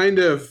bring a kind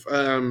of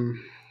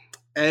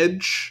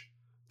edge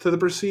to the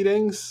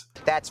proceedings.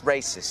 That's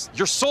racist.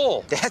 Your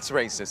soul. That's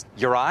racist.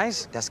 Your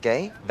eyes? That's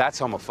gay. That's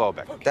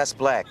homophobic. That's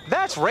black.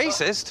 That's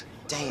racist.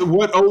 Damn.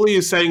 What Ole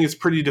is saying is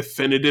pretty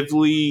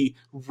definitively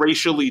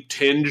racially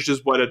tinged,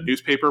 is what a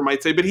newspaper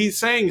might say, but he's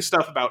saying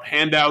stuff about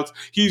handouts.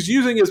 He's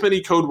using as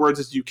many code words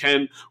as you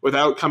can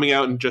without coming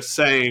out and just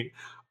saying,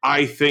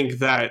 I think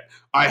that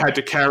I had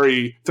to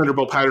carry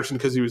Thunderbolt Patterson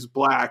because he was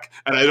black,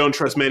 and I don't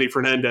trust Manny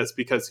Fernandez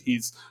because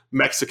he's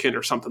Mexican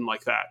or something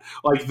like that.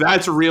 Like,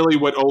 that's really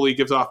what Ole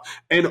gives off.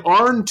 And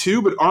Arn,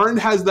 too, but Arn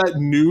has that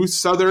new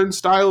Southern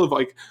style of,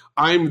 like,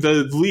 I'm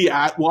the Lee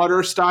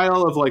Atwater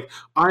style of, like,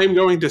 I'm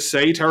going to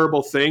say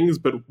terrible things,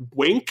 but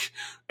wink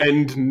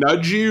and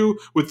nudge you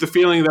with the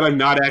feeling that I'm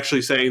not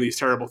actually saying these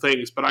terrible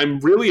things, but I'm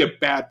really a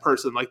bad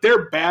person. Like,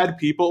 they're bad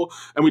people,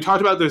 and we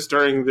talked about this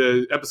during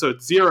the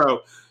episode 0.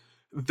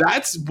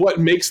 That's what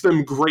makes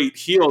them great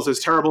heels, as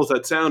terrible as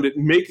that sound.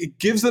 It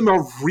gives them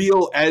a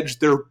real edge.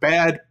 They're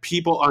bad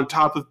people on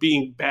top of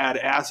being bad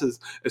asses.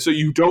 And so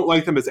you don't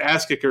like them as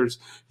ass kickers.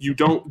 You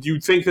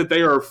think that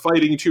they are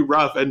fighting too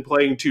rough and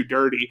playing too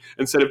dirty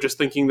instead of just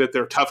thinking that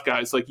they're tough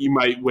guys like you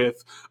might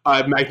with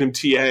Magnum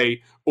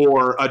TA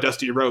or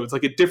Dusty Rhodes.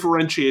 Like, it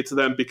differentiates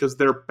them because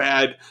they're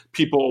bad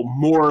people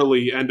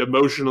morally and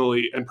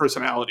emotionally and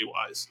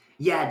personality-wise.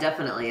 Yeah,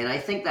 definitely. And I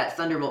think that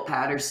Thunderbolt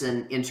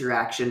Patterson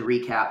interaction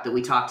recap that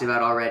we talked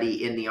about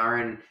already in the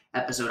Arn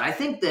episode, I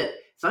think that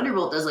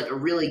Thunderbolt does like a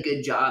really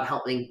good job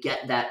helping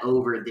get that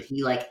over, that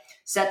he like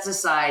sets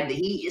aside, that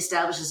he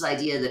establishes this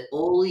idea that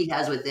Ole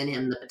has within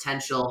him the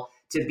potential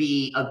to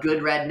be a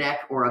good redneck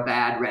or a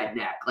bad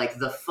redneck, like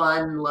the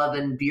fun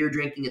loving beer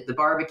drinking at the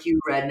barbecue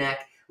redneck,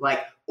 like,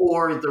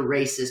 or the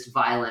racist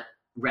violent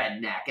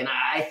redneck. And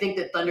I think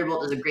that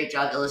Thunderbolt does a great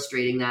job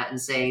illustrating that and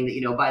saying that,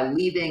 you know, by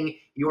leaving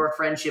your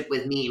friendship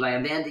with me, by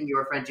abandoning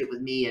your friendship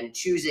with me and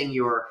choosing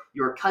your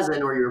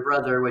cousin or your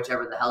brother,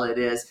 whichever the hell it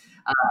is,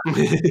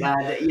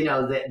 that, you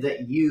know,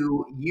 that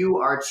you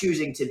are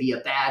choosing to be a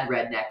bad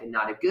redneck and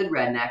not a good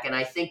redneck. And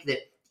I think that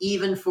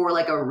even for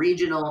like a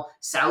regional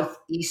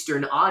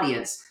Southeastern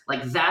audience,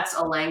 like that's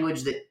a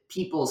language that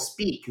people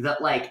speak,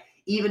 that like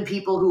even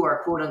people who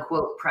are quote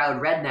unquote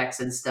proud rednecks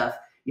and stuff,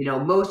 you know,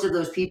 most of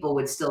those people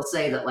would still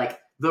say that like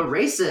the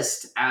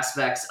racist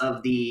aspects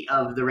of the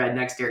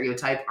redneck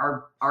stereotype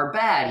are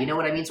bad. You know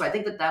what I mean? So I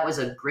think that was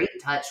a great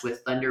touch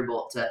with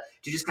Thunderbolt to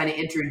just kind of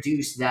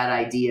introduce that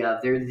idea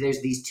of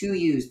there's these two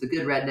yous, the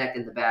good redneck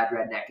and the bad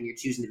redneck, and you're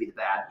choosing to be the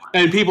bad one.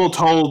 And people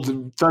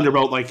told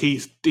Thunderbolt like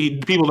he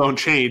people don't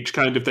change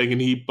kind of thing,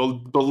 and he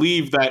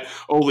believed that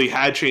Ole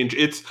had changed.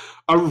 It's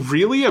a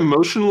really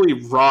emotionally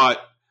wrought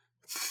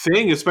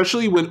thing,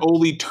 especially when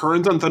Ole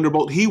turns on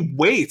Thunderbolt. He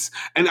waits,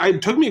 and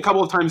it took me a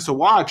couple of times to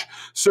watch.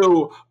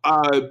 So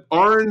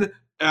Arn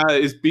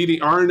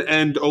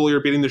and Ole are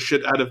beating the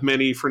shit out of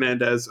Manny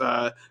Fernandez,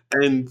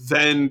 and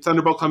then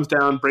Thunderbolt comes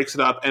down, breaks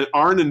it up, and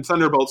Arn and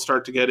Thunderbolt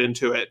start to get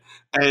into it.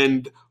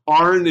 And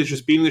Arn is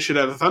just beating the shit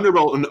out of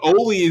Thunderbolt, and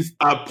Ole is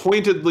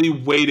pointedly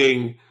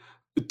waiting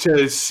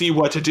to see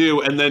what to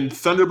do, and then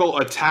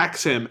Thunderbolt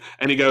attacks him,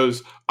 and he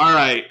goes, all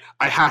right,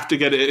 I have to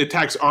get it. It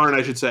attacks Arn,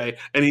 I should say,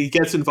 and he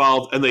gets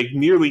involved, and they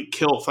nearly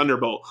kill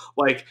Thunderbolt.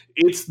 Like,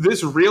 it's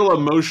this real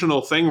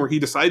emotional thing where he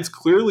decides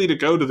clearly to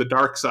go to the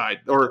dark side,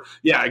 or,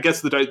 yeah, I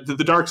guess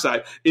the dark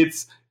side.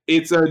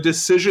 It's a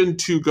decision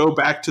to go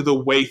back to the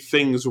way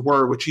things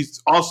were, which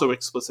he's also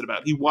explicit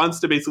about. He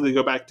wants to basically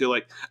go back to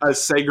like a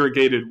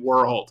segregated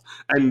world,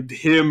 and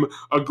him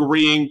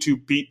agreeing to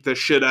beat the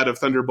shit out of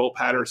Thunderbolt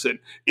Patterson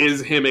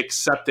is him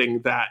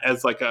accepting that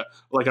as like a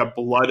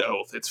blood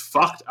oath. It's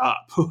fucked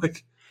up.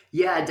 Like,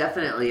 yeah,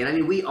 definitely. And I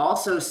mean, we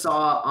also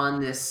saw on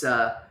this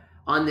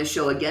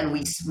show again,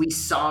 we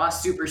saw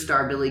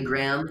superstar Billy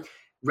Graham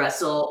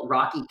wrestle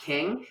Rocky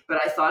King, but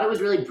I thought it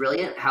was really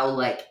brilliant how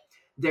like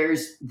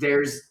there's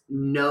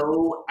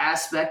no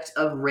aspect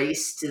of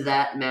race to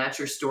that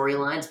match or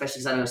storyline,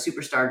 especially because I know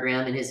Superstar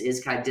Graham and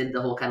his kind of did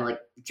the whole kind of like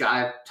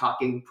jive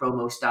talking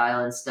promo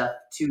style and stuff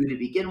too to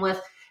begin with.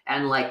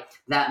 And like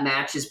that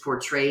match is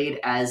portrayed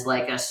as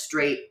like a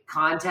straight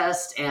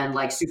contest, and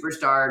like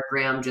Superstar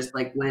Graham just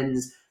like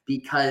wins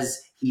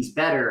because he's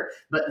better.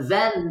 But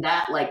then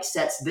that like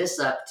sets this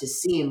up to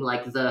seem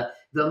like the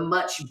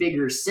much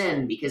bigger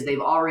sin, because they've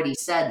already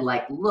said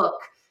like, look,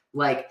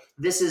 like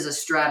this is a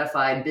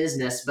stratified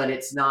business, but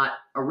it's not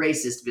a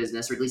racist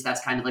business, or at least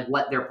that's kind of like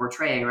what they're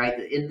portraying, right?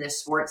 That in this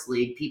sports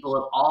league, people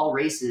of all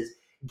races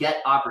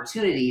get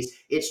opportunities.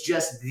 It's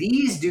just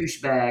these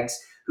douchebags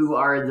who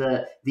are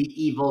the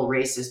evil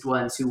racist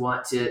ones who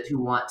want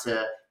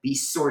to be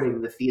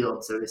sorting the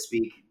field, so to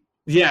speak.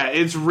 Yeah,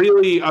 it's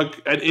really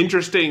an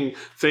interesting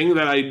thing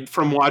that I,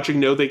 from watching,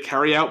 know they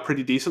carry out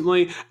pretty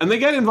decently, and they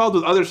get involved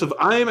with other stuff.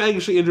 I am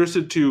actually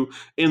interested to,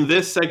 in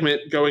this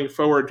segment going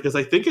forward, because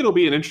I think it'll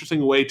be an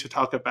interesting way to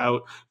talk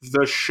about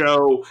the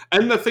show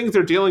and the things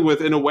they're dealing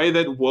with in a way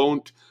that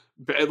won't,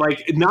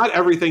 like, not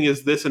everything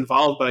is this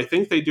involved, but I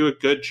think they do a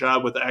good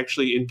job with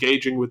actually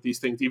engaging with these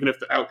things, even if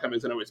the outcome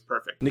isn't always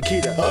perfect.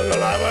 Nikita.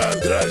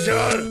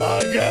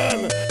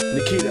 Again.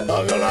 Nikita.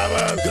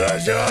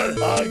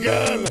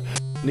 Again.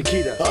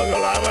 Nikita.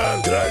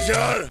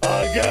 Treasure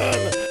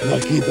again.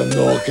 Nikita,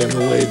 no can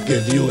wait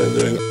get you and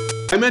doing.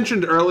 I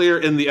mentioned earlier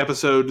in the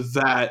episode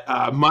that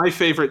my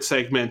favorite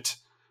segment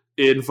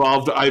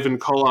involved Ivan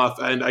Koloff,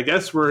 and I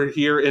guess we're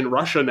here in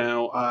Russia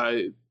now.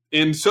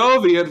 In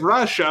Soviet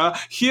Russia,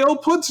 heel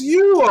puts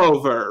you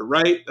over,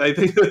 right? I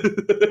think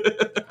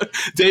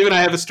Dave and I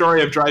have a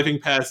story of driving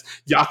past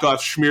Yakov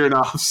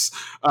Smirnov's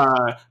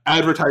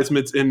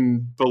advertisements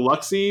in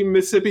Biloxi,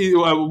 Mississippi.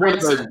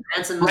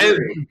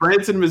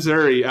 Branson,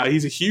 Missouri.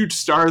 He's a huge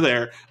star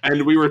there,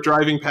 and we were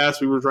driving past.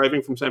 We were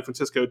driving from San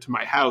Francisco to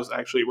my house,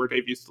 actually, where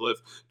Dave used to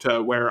live,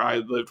 to where I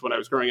lived when I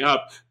was growing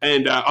up.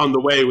 And on the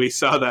way, we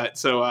saw that.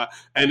 So,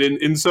 and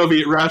in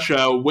Soviet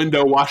Russia,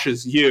 window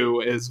washes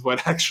you is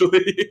what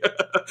actually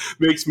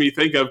makes me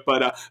think of.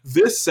 But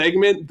this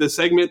segment, the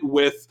segment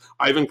with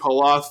Ivan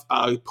Koloff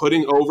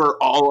putting over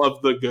all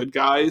of the good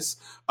guys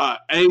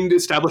and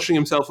establishing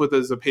himself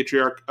as a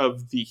patriarch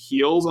of the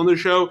heels on the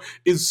show,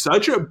 is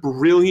such a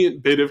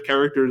brilliant bit of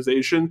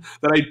characterization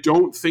that I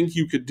don't think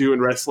you could do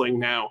in wrestling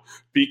now,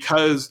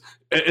 because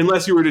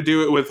unless you were to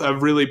do it with a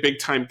really big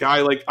time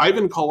guy like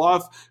Ivan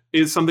Koloff,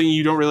 is something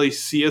you don't really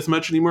see as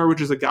much anymore, which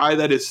is a guy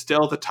that is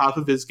still at the top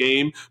of his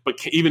game, but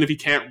even if he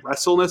can't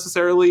wrestle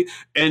necessarily,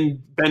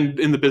 and been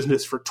in the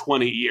business for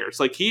 20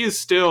 years. Like, he is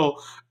still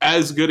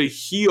as good a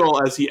heel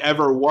as he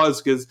ever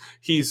was, because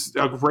he's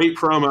a great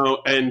promo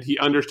and he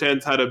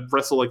understands how to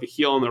wrestle like a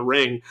heel in the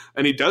ring.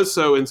 And he does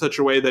so in such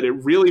a way that it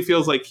really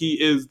feels like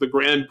he is the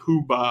grand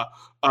poobah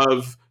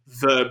of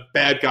the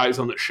bad guys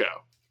on the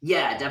show.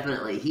 Yeah,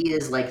 definitely. He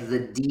is like the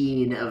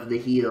dean of the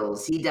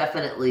heels. He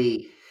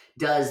definitely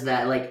does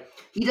that. Like,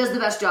 he does the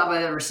best job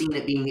I've ever seen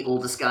at being the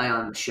oldest guy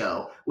on the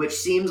show, which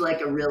seems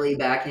like a really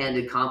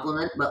backhanded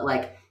compliment, but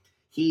like,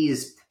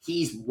 he's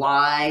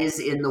wise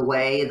in the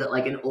way that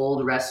like an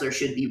old wrestler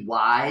should be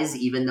wise,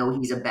 even though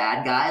he's a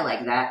bad guy.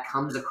 Like, that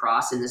comes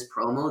across in this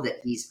promo, that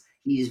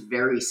he's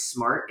very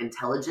smart,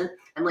 intelligent.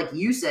 And like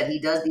you said, he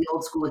does the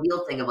old school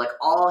heel thing of like,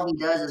 all he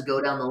does is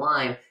go down the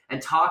line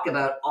and talk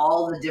about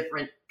all the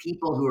different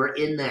people who are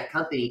in that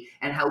company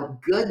and how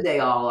good they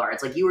all are.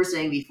 It's like you were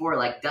saying before,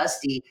 like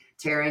Dusty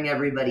tearing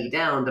everybody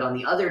down, but on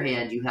the other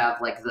hand, you have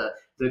like the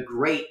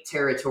great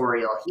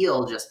territorial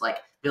heel just like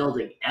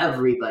building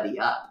everybody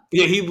up.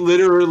 Yeah, he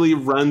literally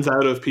runs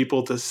out of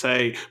people to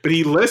say, but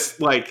he lists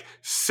like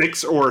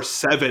 6 or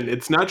 7.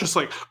 It's not just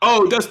like,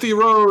 oh, Dusty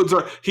Rhodes,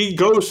 or he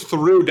goes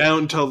through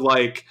down to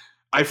like,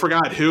 I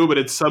forgot who, but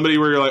it's somebody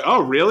where you're like,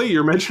 oh, really?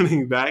 You're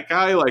mentioning that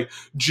guy? Like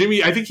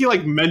Jimmy, I think he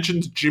like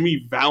mentions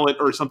Jimmy Valiant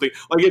or something.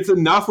 Like, it's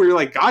enough where you're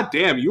like, God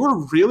damn, you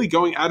are really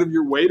going out of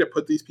your way to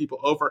put these people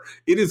over.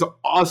 It is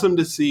awesome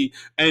to see.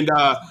 And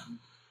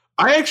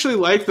I actually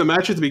like the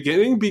match at the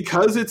beginning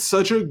because it's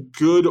such a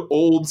good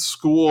old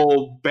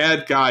school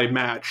bad guy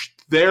match.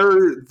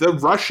 The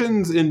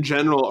Russians in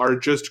general are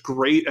just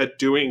great at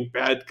doing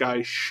bad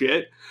guy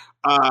shit.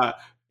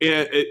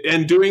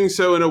 And doing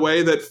so in a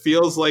way that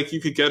feels like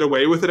you could get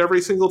away with it every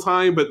single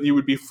time, but you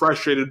would be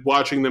frustrated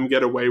watching them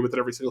get away with it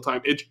every single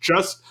time. It's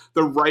just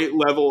the right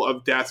level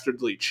of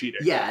dastardly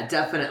cheating. Yeah,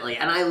 definitely.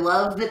 And I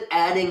love that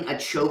adding a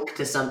choke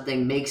to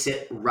something makes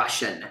it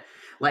Russian.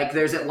 Like,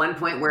 there's at one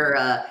point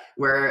where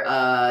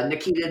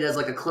Nikita does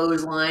like a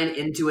clothesline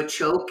into a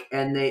choke,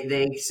 and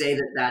they say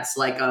that that's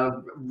like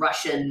a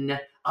Russian.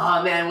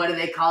 Oh man, what do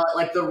they call it?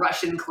 Like the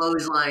Russian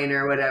clothesline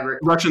or whatever.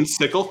 Russian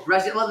sickle?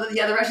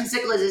 The Russian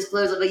sickle is his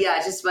clothesline. But yeah,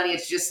 it's just funny.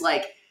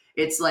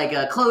 It's like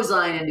a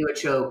clothesline into a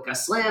choke, a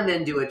slam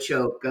into a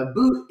choke, a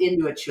boot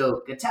into a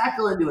choke, a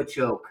tackle into a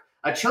choke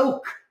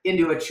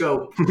into a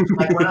choke.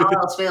 Like, when all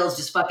else fails,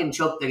 just fucking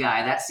choke the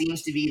guy. That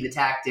seems to be the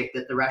tactic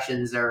that the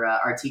Russians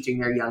are teaching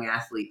their young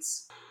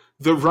athletes.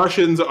 The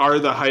Russians are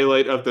the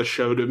highlight of the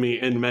show to me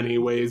in many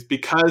ways,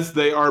 because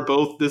they are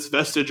both this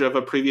vestige of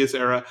a previous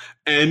era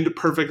and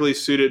perfectly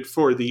suited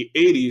for the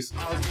 80s.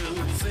 I'll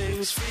do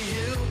things for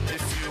you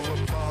if you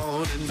were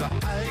born in the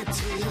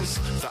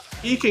 80s.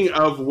 Speaking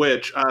of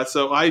which,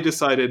 so I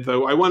decided,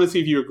 though, I want to see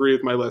if you agree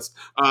with my list.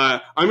 I'm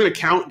going to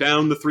count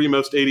down the 3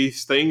 most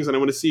 80s things, and I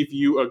want to see if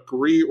you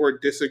agree or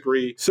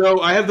disagree.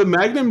 So I have the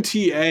Magnum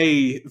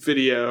TA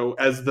video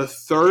as the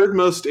 3rd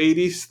most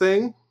 80s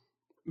thing,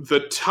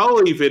 the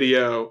Tully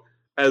video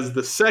as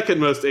the 2nd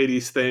most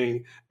 80s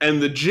thing,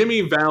 and the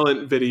Jimmy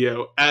Valiant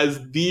video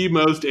as the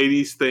most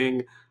 80s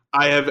thing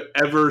I have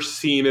ever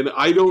seen. And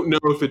I don't know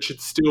if it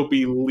should still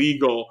be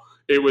legal.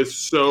 It was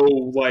so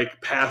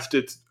like past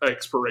its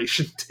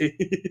expiration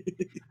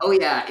date. Oh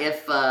yeah,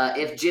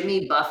 if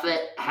Jimmy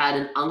Buffett had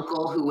an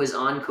uncle who was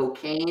on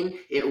cocaine,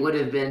 it would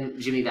have been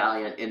Jimmy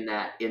Valiant in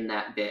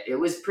that bit. It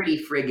was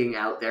pretty frigging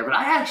out there. But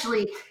I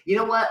actually, you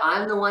know what?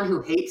 I'm the one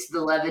who hates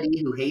the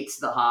levity, who hates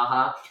the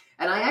haha.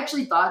 And I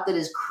actually thought that,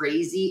 as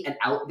crazy and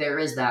out there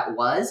as that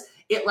was,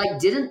 it like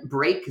didn't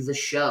break the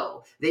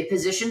show. They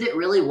positioned it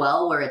really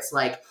well, where it's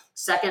like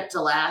second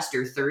to last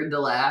or third to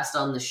last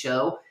on the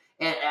show.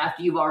 And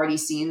after you've already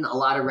seen a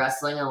lot of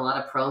wrestling and a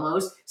lot of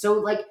promos. So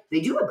like,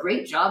 they do a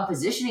great job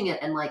positioning it,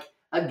 and like,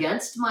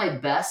 against my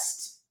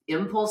best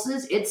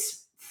impulses,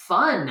 it's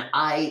fun.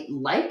 I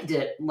liked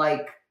it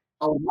like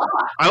a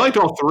lot. I liked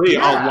all three a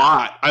Yeah.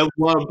 lot. I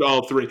loved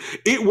all three.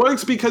 It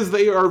works because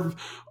they are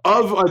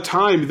of a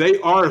time. They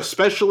are,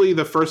 especially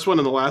the first one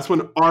and the last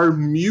one, are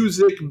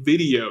music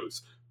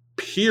videos.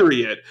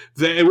 Period.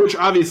 Which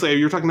obviously,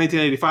 you're talking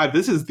 1985.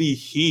 This is the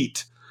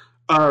heat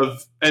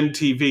of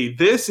MTV.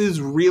 This is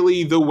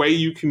really the way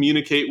you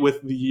communicate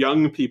with the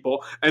young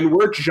people, and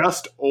we're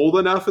just old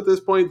enough at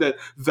this point that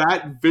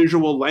that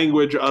visual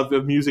language of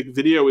the music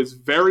video is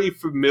very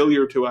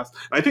familiar to us.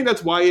 I think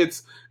that's why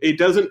it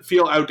doesn't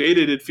feel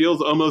outdated. It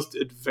feels almost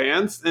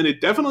advanced, and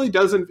it definitely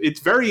doesn't. It's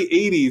very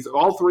 80s.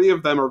 All three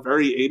of them are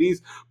very 80s,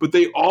 but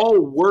they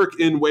all work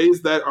in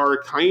ways that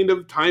are kind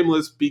of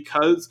timeless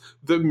because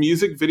the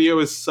music video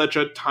is such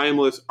a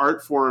timeless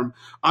art form.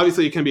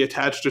 Obviously, it can be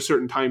attached to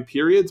certain time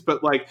periods,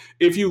 but like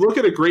if you look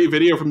at a great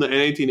video from the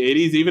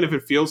 1980s, even if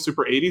it feels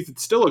super 80s,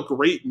 it's still a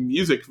great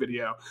music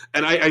video.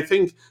 And I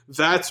think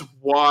that's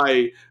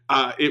why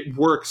it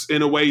works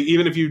in a way,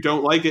 even if you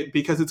don't like it,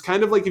 because it's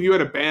kind of like if you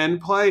had a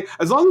band play,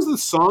 as long as the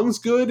song's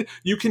good,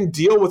 you can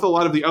deal with a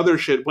lot of the other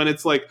shit. When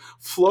it's like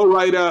Flo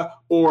Rida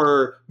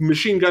or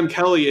Machine Gun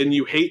Kelly and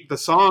you hate the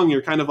song,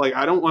 you're kind of like,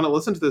 I don't want to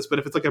listen to this. But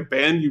if it's like a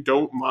band you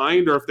don't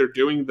mind, or if they're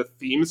doing the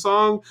theme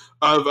song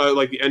of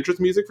like the entrance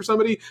music for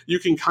somebody, you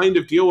can kind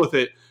of deal with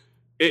it.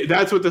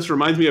 That's what this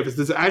reminds me of. Is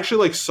this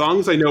actually like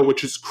Songs I Know,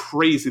 which is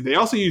crazy. They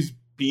also use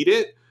Beat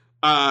It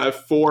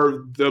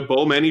for the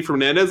Bull Manny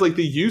Fernandez. Like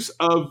the use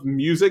of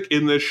music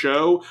in this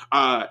show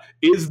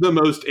is the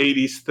most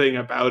 80s thing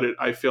about it.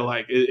 I feel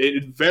like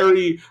it's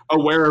very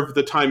aware of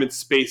the time and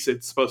space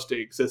it's supposed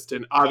to exist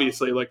in.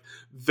 Obviously, like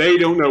they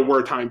don't know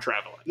we're time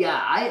traveling. Yeah,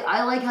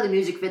 I like how the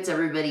music fits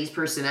everybody's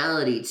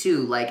personality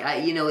too. Like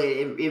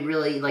it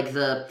really, like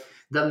the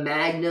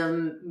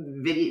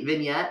Magnum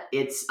vignette,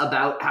 it's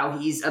about how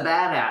he's a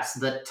badass.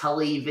 The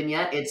Tully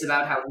vignette, it's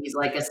about how he's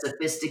like a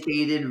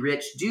sophisticated,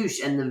 rich douche.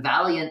 And the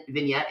Valiant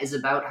vignette is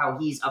about how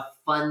he's a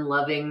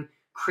fun-loving,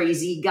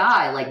 crazy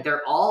guy. Like,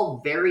 they're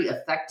all very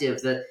effective.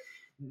 The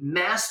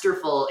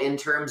masterful in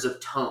terms of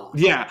tone.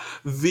 Yeah,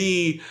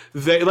 they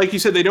like you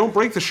said, they don't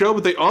break the show,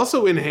 but they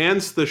also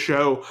enhance the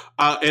show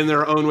in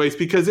their own ways,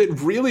 because it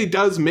really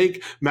does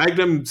make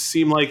Magnum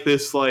seem like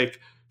this, like,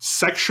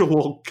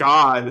 sexual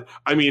god.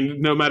 I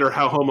mean, no matter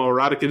how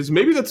homoerotic it is,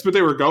 maybe that's what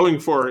they were going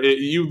for.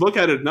 You look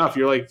at it enough,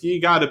 you're like,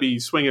 you got to be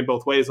swinging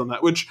both ways on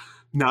that. Which,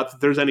 not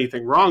that there's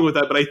anything wrong with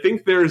that, but I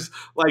think there's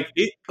like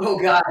it. Oh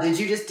God! Did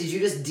you just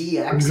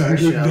DX our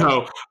show?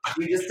 No,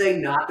 you just say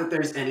not that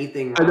there's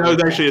anything wrong. That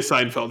was actually a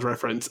Seinfeld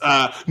reference.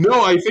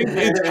 No, I think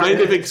it's kind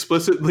of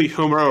explicitly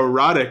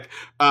homoerotic,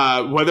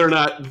 whether or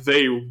not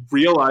they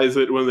realize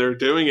it when they're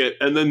doing it.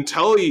 And then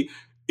Tully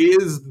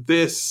is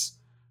this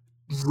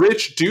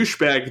rich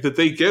douchebag that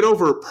they get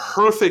over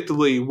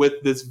perfectly with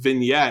this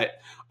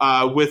vignette,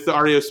 with the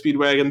REO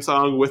Speedwagon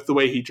song, with the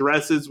way he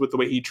dresses, with the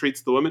way he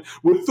treats the woman,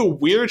 with the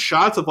weird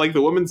shots of like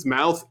the woman's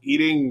mouth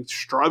eating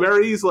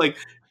strawberries. Like,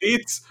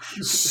 it's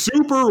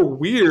super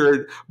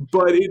weird,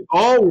 but it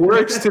all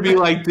works to be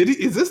like, did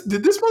this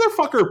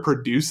motherfucker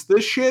produce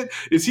this shit?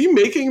 Is he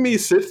making me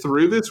sit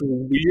through this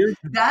weird?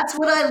 That's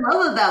what I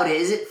love about it,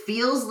 is it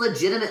feels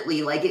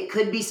legitimately like it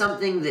could be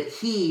something that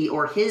he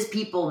or his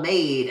people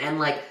made and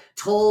like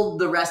told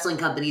the wrestling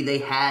company they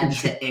had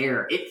to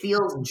air. It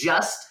feels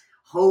just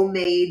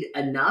homemade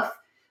enough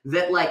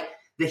that like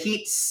the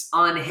heat's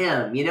on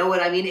him. You know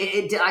what I mean?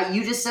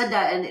 You just said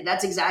that, and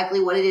that's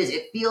exactly what it is.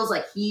 It feels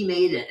like he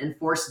made it and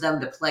forced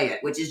them to play it,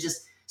 which is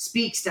just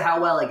speaks to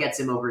how well it gets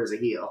him over as a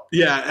heel.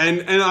 Yeah,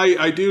 and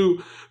I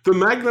do the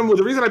Magnum.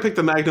 The reason I picked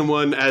the Magnum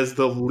one as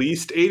the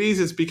least 80s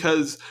is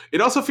because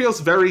it also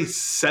feels very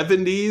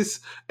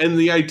 70s, and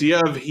the idea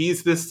of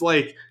he's this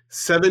like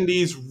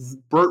 70s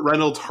Burt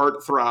Reynolds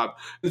heartthrob.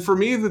 And for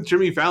me, the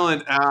Jimmy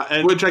Valiant,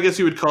 and which I guess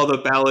you would call the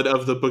Ballad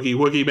of the Boogie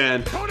Woogie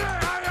Man. Today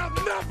I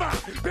have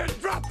never been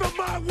dropped from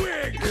my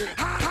wig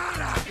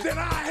harder than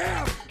I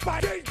have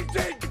by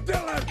J.J.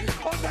 Dillon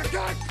on the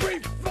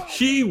concrete floor.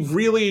 He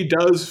really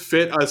does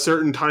fit a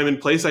certain time and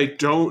place. I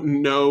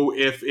don't know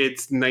if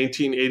it's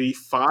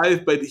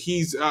 1985, but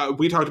he's,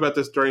 we talked about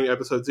this during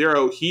episode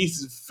 0.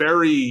 He's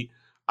very,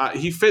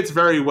 he fits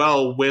very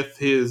well with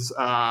his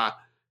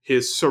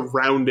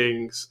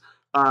surroundings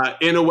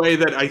in a way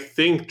that I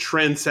think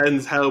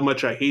transcends how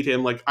much I hate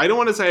him. Like, I don't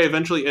want to say I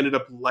eventually ended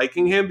up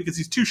liking him because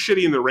he's too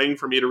shitty in the ring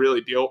for me to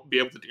really be able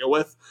to deal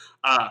with.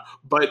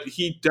 But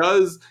he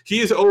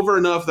is over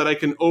enough that I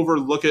can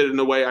overlook it in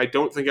a way I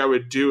don't think I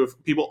would do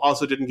if people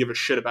also didn't give a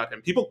shit about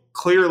him. People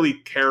clearly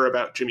care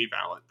about Jimmy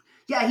Valiant.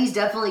 Yeah, he's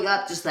definitely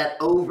got just that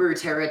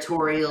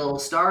over-territorial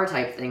star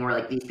type thing where,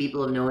 like, these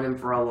people have known him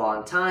for a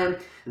long time.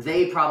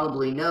 They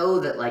probably know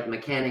that, like,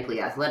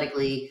 mechanically,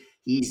 athletically,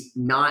 he's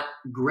not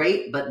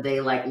great, but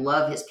they like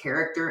love his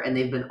character and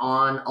they've been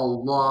on a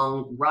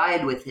long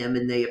ride with him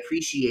and they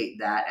appreciate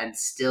that and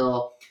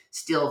still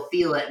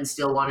feel it and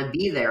still want to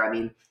be there. I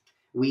mean,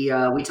 we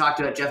talked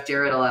about Jeff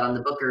Jarrett a lot on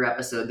the Booker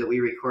episode that we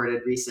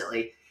recorded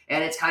recently.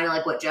 And it's kind of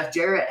like what Jeff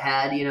Jarrett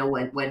had, you know,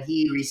 when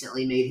he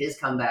recently made his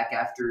comeback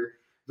after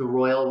the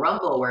Royal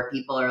Rumble, where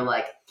people are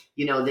like,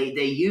 you know,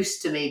 they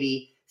used to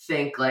maybe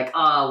think like,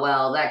 oh,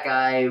 well, that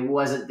guy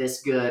wasn't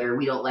this good or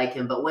we don't like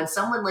him. But when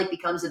someone like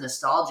becomes a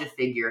nostalgia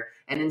figure,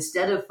 and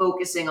instead of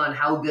focusing on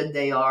how good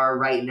they are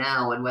right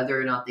now and whether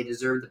or not they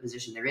deserve the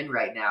position they're in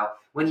right now,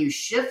 when you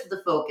shift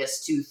the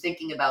focus to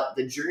thinking about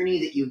the journey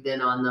that you've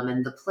been on them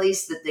and the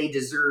place that they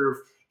deserve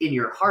in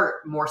your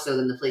heart more so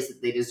than the place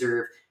that they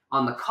deserve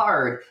on the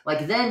card,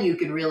 like then you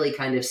can really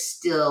kind of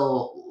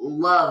still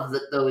love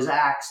those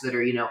acts that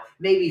are,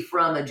 maybe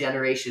from a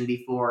generation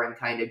before and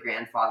kind of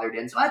grandfathered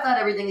in. So I thought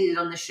everything he did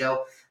on the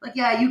show, like,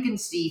 yeah, you can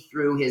see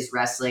through his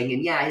wrestling,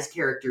 and yeah, his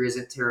character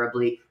isn't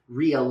terribly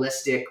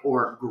realistic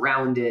or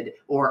grounded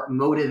or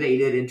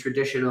motivated in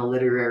traditional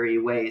literary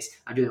ways.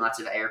 I'm doing lots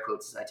of air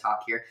quotes as I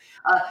talk here.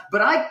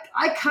 But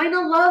I kind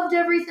of loved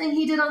everything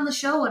he did on the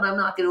show, and I'm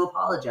not going to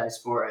apologize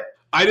for it.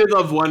 I did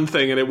love one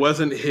thing, and it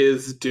wasn't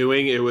his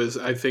doing. It was,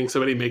 I think,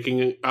 somebody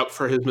making up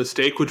for his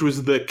mistake, which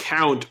was the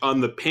count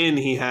on the pin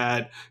he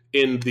had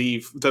in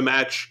the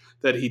match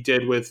that he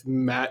did with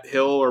Matt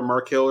Hill or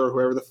Mark Hill or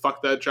whoever the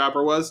fuck that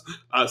jobber was.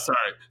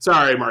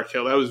 Sorry, Mark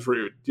Hill. That was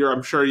rude.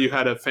 I'm sure you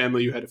had a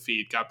family you had to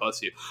feed. God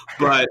bless you.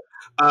 But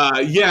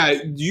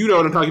yeah, you know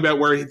what I'm talking about,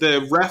 where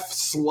the ref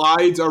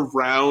slides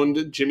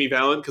around Jimmy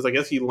Valiant, because I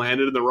guess he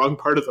landed in the wrong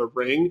part of the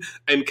ring,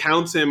 and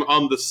counts him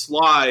on the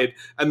slide.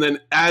 And then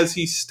as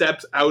he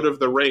steps out of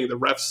the ring, the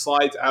ref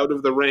slides out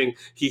of the ring.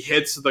 He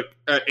hits the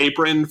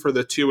apron for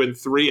the 2 and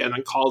 3 and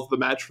then calls the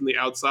match from the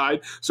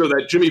outside, so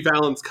that Jimmy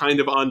Valiant's kind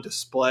of on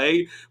display.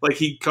 Like,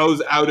 he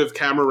goes out of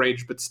camera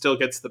range but still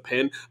gets the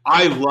pin.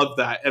 I love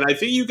that. And I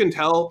think you can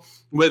tell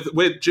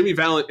with Jimmy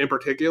Valiant in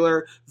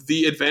particular,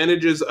 the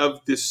advantages of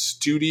this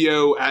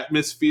studio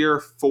atmosphere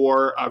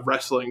for a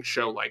wrestling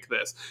show like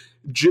this.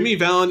 Jimmy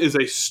Valiant is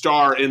a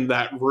star in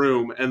that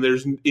room, and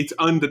it's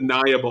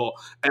undeniable.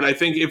 And I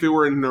think if it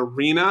were in an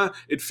arena,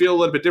 it'd feel a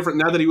little bit different.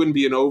 Now that he wouldn't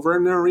be over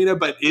in an arena,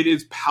 but it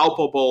is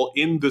palpable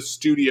in the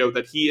studio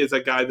that he is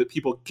a guy that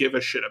people give a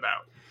shit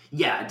about.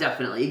 Yeah,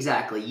 definitely.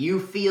 Exactly. You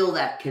feel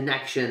that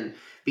connection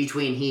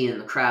between he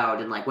and the crowd.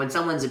 And like when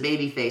someone's a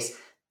babyface,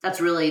 that's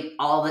really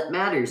all that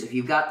matters. If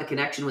you've got the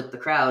connection with the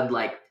crowd,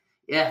 like,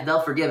 yeah,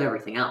 they'll forgive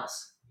everything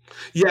else.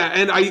 Yeah,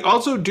 and I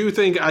also do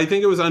think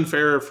it was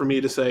unfair for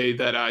me to say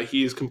that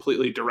he's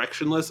completely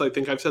directionless. I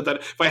think I've said that.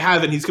 If I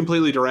haven't, he's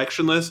completely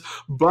directionless.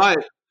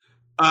 But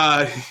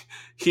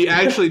he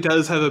actually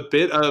does have a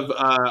bit of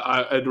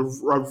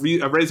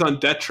a raison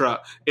d'etre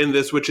in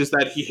this, which is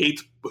that he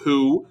hates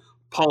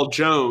Paul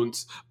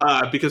Jones,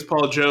 because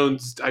Paul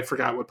Jones, I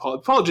forgot what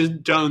Paul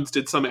Jones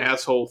did some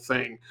asshole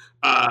thing.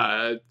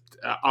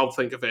 I'll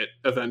think of it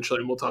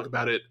eventually, and we'll talk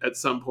about it at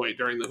some point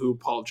during the Who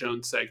Paul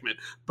Jones segment.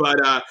 But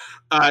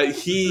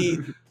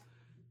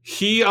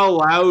he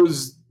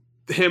allows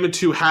him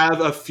to have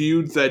a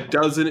feud that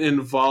doesn't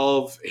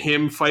involve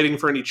him fighting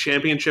for any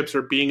championships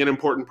or being an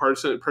important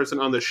person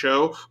on the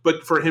show,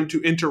 but for him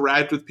to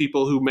interact with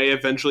people who may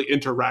eventually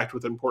interact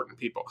with important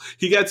people.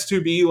 He gets to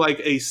be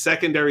like a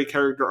secondary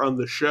character on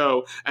the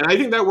show, and I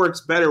think that works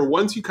better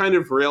once you kind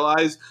of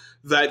realize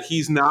that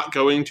he's not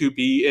going to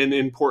be in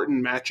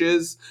important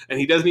matches, and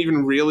he doesn't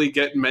even really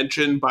get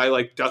mentioned by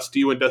like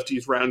Dusty when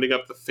Dusty's rounding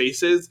up the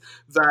faces.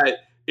 That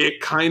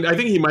I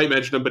think he might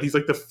mention him, but he's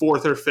like the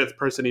 4th or 5th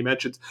person he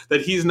mentions. That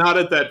he's not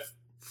at that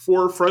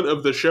forefront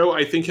of the show.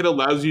 I think it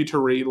allows you to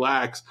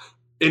relax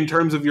in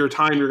terms of your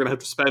time you're going to have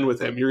to spend with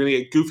him. You're going to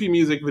get goofy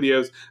music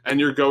videos, and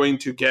you're going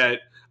to get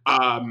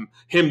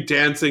him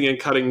dancing and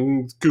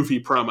cutting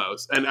goofy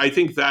promos. And I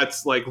think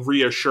that's like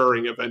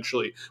reassuring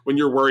eventually when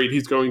you're worried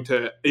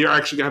you're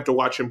actually gonna have to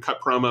watch him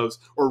cut promos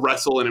or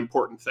wrestle in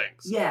important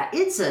things. Yeah,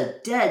 it's a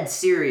dead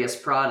serious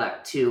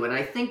product too. And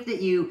I think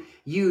that you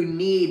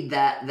need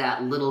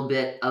that little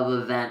bit of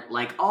event.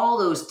 Like all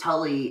those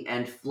Tully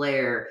and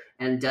Flair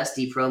and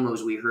Dusty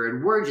promos we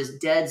heard were just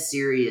dead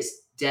serious,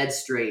 dead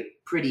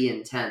straight, pretty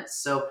intense.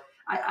 So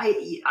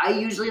I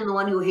usually am the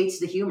one who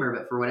hates the humor,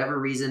 but for whatever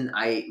reason,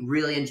 I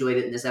really enjoyed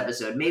it in this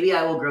episode. Maybe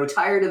I will grow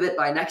tired of it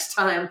by next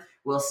time.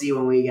 We'll see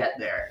when we get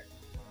there.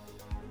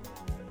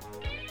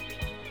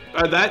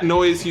 That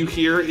noise you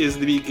hear is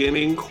the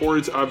beginning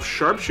chords of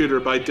Sharpshooter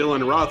by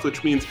Dylan Roth,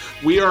 which means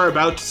we are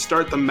about to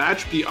start the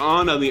match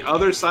beyond on the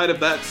other side of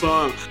that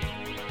song.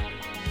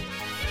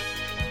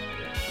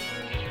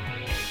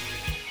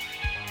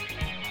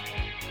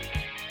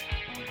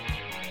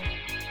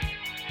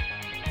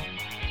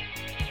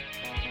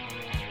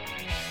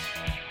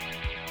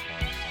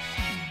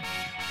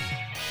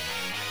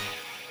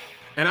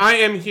 And I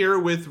am here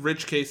with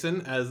Rich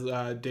Kaysen,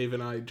 as Dave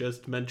and I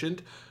just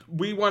mentioned.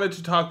 We wanted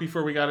to talk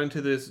before we got into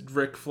this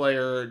Ric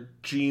Flair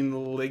Gene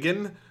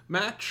Ligon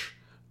match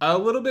a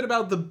little bit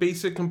about the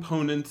basic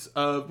components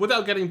of,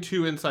 without getting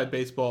too inside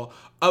baseball,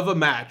 of a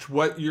match,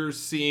 what you're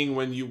seeing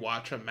when you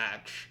watch a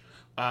match.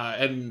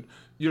 And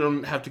you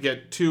don't have to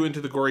get too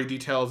into the gory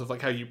details of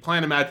like how you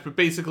plan a match, but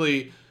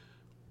basically,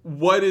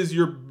 what is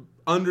your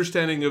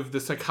understanding of the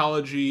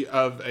psychology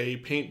of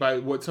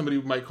what somebody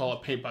might call a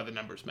paint by the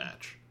numbers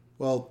match?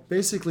 Well,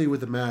 basically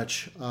with the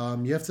match,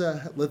 you have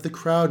to let the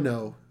crowd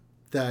know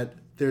that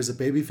there's a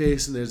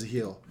babyface and there's a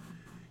heel.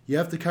 you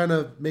have to kind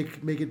of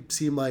make it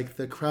seem like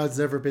the crowd's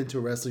never been to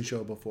a wrestling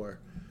show before.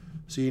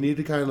 So you need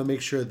to kind of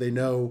make sure they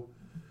know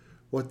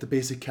what the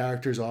basic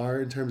characters are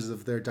in terms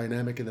of their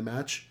dynamic in the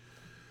match.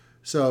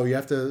 So you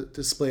have to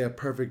display a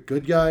perfect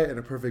good guy and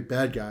a perfect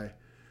bad guy.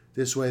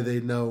 This way they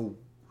know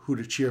who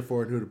to cheer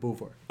for and who to boo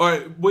for. All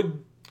right,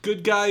 would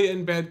good guy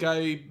and bad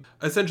guy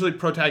essentially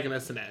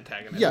protagonist and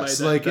antagonist? Yes,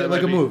 like a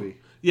movie.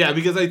 Yeah,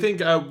 because I think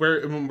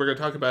we're going to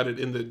talk about it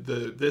in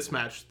this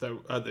match,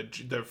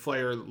 the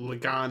Flair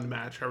Ligon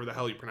match, however the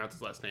hell you pronounce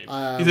his last name.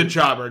 He's a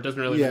jobber. It doesn't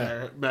really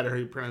matter how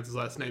you pronounce his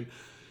last name.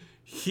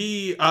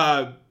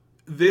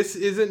 This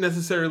isn't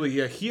necessarily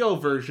a heel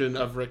version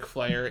of Ric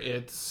Flair.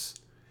 It's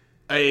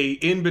a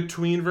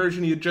in-between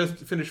version. He had just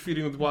finished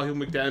feuding with Wahoo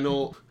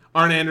McDaniel.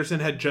 Arn Anderson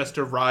had just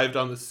arrived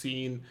on the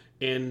scene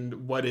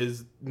in what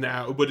is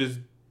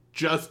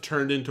just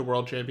turned into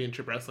World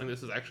Championship Wrestling.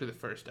 This is actually the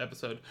first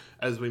episode,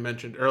 as we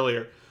mentioned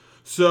earlier.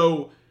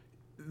 So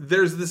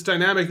there's this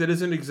dynamic that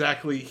isn't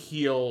exactly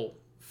heel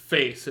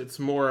face. It's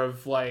more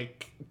of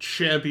like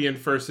champion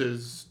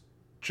versus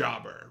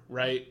jobber,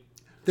 right?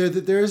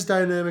 There is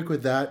dynamic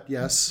with that,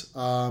 yes.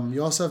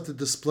 You also have to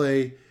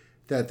display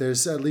that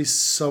there's at least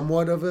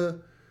somewhat of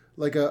a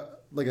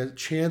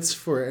chance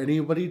for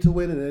anybody to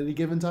win at any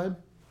given time.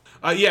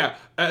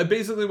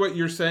 Basically what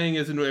you're saying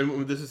is,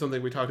 and this is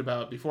something we talked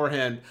about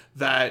beforehand,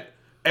 that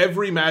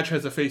every match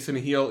has a face and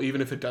a heel,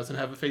 even if it doesn't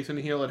have a face and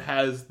a heel. It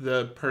has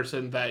the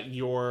person that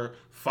you're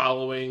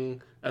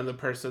following and the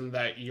person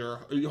that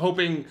you're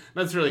hoping,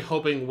 not necessarily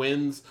hoping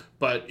wins,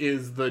 but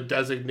is the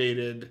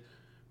designated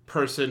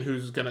person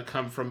who's going to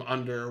come from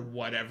under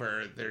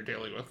whatever they're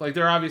dealing with. Like,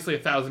 there are obviously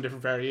 1,000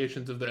 different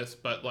variations of this,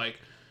 but like,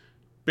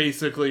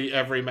 basically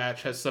every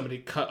match has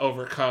somebody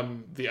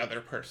overcome the other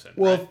person.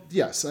 Well, right?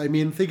 Yes. I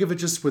mean, think of it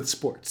just with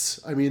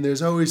sports. I mean,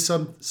 there's always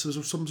some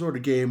sort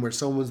of game where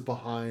someone's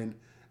behind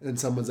and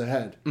someone's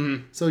ahead.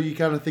 Mm-hmm. So you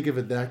kind of think of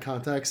it in that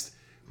context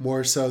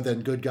more so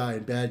than good guy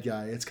and bad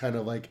guy. It's kind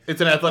of like...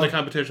 It's an athletic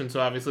competition, so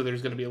obviously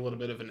there's going to be a little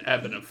bit of an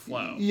ebb and a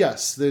flow.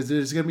 Yes.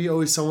 There's going to be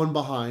always someone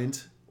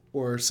behind,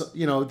 or,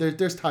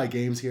 there's tie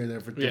games here and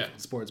there for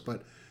different sports,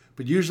 but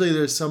usually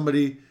there's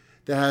somebody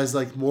that has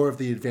like more of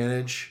the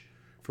advantage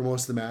for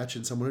most of the match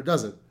and someone who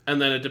doesn't. And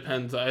then it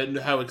depends on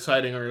how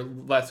exciting or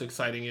less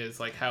exciting is,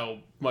 like how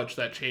much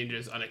that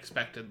changes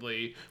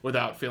unexpectedly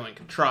without feeling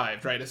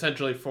contrived, right?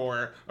 Essentially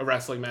for a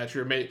wrestling match,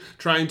 you're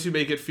trying to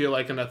make it feel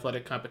like an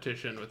athletic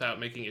competition without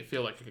making it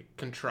feel like a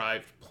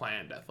contrived,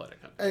 planned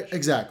athletic competition.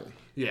 Exactly.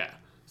 Yeah.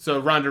 So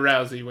Ronda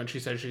Rousey, when she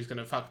says she's going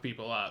to fuck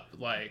people up,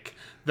 like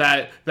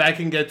that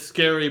can get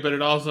scary, but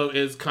it also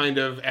is kind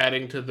of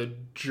adding to the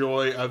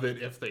joy of it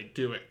if they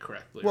do it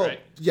correctly, right?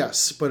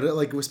 Yes, but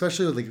like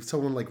especially with like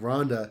someone like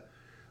Ronda,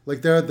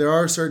 like there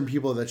are certain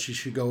people that she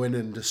should go in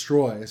and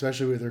destroy,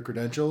 especially with her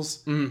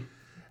credentials, and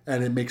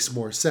it makes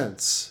more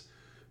sense.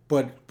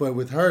 But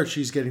with her,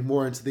 she's getting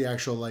more into the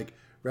actual like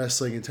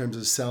wrestling in terms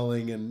of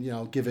selling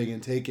and giving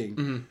and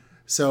taking.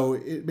 So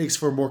it makes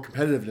for more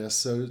competitiveness.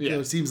 So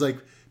it seems like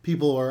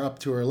people are up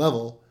to her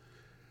level,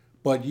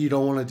 but you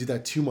don't want to do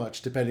that too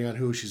much depending on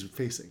who she's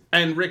facing.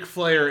 And Ric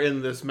Flair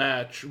in this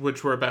match,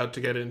 which we're about to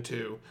get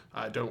into,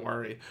 don't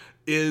worry,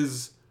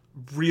 is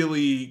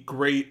really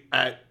great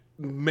at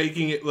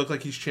making it look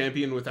like he's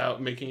champion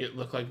without making it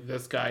look like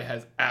this guy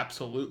has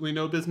absolutely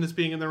no business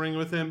being in the ring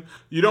with him.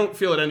 You don't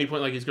feel at any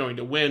point like he's going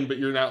to win, but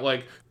you're not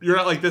like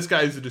this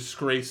guy is a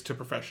disgrace to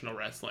professional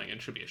wrestling and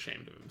should be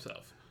ashamed of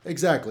himself.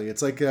 Exactly.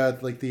 It's like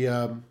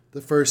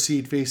the first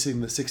seed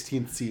facing the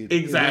 16th seed.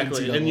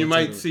 Exactly. And you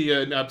might see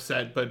an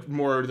upset, but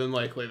more than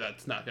likely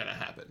that's not going to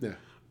happen. Yeah.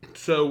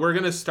 So we're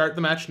going to start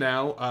the match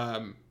now.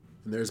 And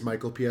there's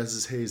Michael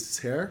P.S. Hayes'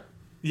 hair.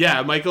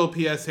 Yeah, Michael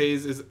P.S.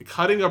 Hayes is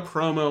cutting a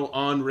promo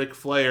on Ric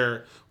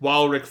Flair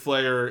while Ric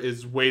Flair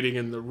is waiting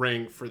in the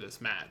ring for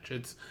this match.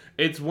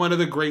 It's one of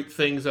the great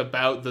things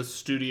about the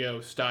studio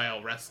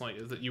style wrestling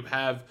is that you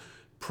have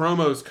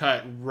promos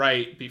cut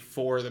right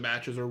before the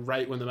matches or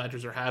right when the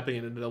matches are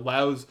happening, and it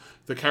allows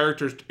the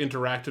characters to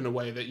interact in a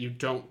way that you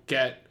don't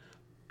get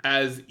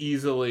as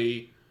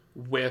easily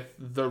with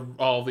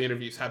all the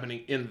interviews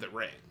happening in the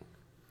ring.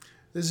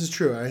 This is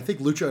true. I think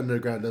Lucha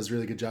Underground does a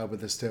really good job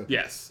with this too.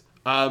 Yes.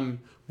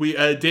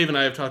 Dave and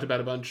I have talked about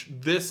a bunch.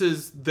 There's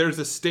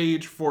a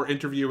stage for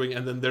interviewing,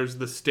 and then there's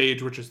the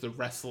stage which is the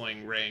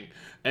wrestling ring.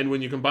 And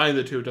when you combine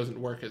the two, it doesn't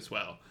work as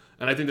well.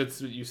 And I think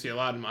that's what you see a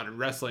lot in modern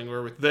wrestling,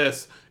 where with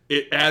this,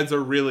 it adds a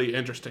really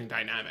interesting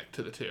dynamic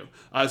to the two.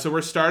 So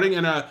we're starting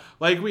in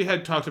like we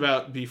had talked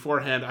about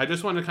beforehand, I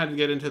just want to kind of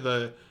get into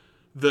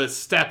the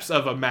steps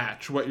of a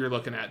match, what you're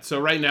looking at. So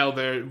right now,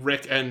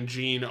 Rick and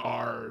Gene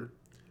are...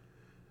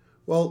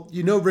 Well,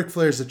 Ric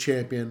Flair's a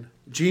champion.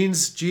 Gene,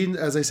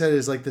 as I said,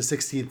 is like the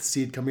 16th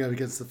seed coming up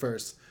against the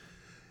first.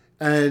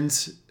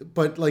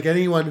 But like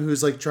anyone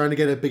who's like trying to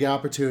get a big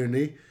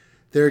opportunity,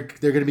 they're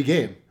going to be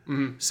game.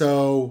 Mm-hmm.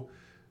 So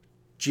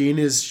Gene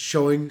is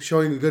showing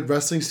a good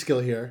wrestling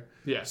skill here.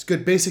 Yeah. It's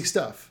good basic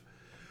stuff.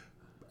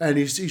 And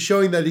he's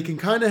showing that he can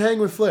kind of hang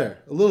with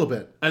Flair a little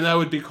bit. And that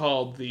would be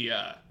called the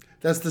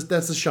That's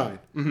the shine.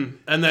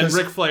 And then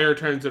Ric Flair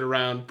turns it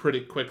around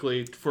pretty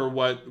quickly for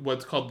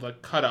what's called the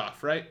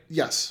cutoff, right?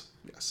 Yes.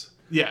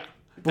 Yeah.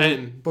 But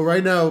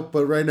right now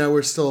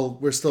we're still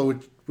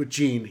with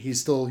Gene. He's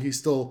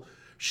still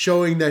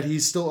showing that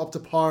he's still up to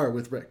par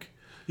with Rick.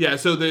 Yeah,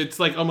 so it's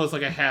like almost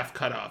like a half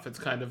cutoff. It's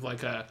kind of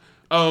like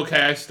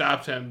okay, I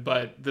stopped him,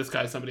 but this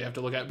guy's somebody I have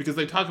to look at. Because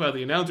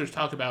the announcers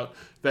talk about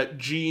that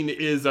Gene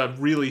is a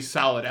really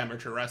solid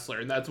amateur wrestler.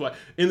 And that's why,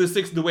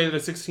 the way that a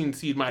 16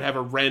 seed might have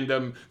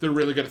they're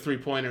really good at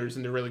 3-pointers,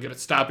 and they're really good at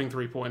stopping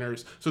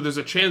 3-pointers. So there's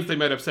a chance they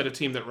might upset a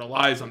team that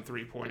relies on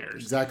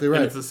 3-pointers. Exactly right.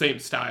 And it's the same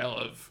style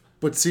of...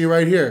 But see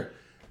right here,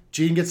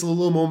 Gene gets a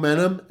little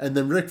momentum, and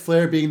then Ric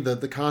Flair, being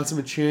the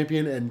consummate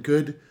champion and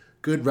good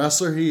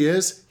wrestler he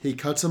is, he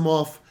cuts him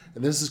off,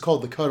 and this is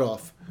called the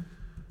cutoff.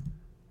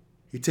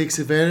 He takes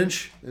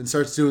advantage and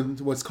starts doing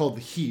what's called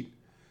the heat.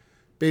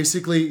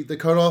 Basically, the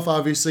cutoff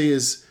obviously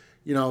is,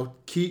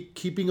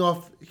 keeping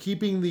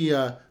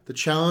the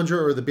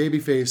challenger or the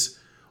babyface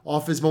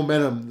off his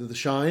momentum, the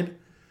shine,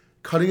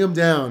 cutting him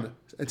down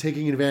and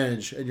taking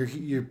advantage, and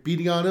you're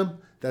beating on him.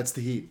 That's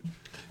the heat.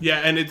 Yeah,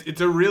 and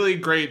it's a really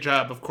great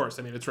job, of course.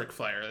 I mean, it's Ric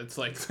Flair. It's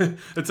like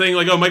it's saying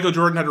like, oh, Michael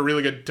Jordan had a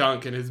really good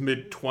dunk in his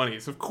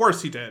mid-20s. Of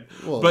course he did.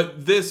 Well,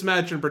 but this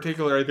match in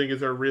particular, I think,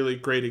 is a really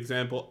great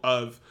example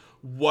of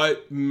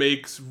what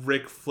makes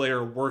Ric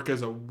Flair work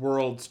as a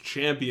world's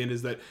champion,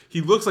 is that he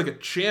looks like a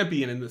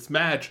champion in this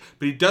match,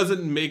 but he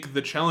doesn't make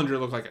the challenger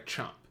look like a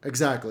chump.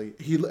 Exactly.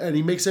 He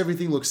makes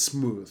everything look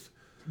smooth.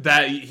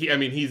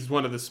 He's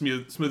one of the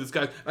smoothest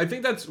guys. I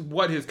think that's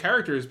what his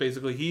character is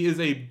basically. He is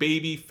a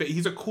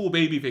he's a cool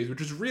baby face,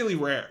 which is really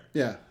rare.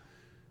 Yeah.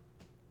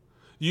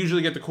 You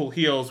usually get the cool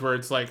heels where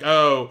it's like,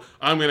 oh,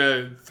 I'm going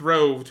to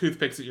throw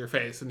toothpicks at your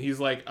face. And he's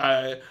like,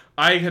 I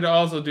could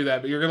also do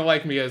that, but you're going to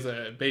like me as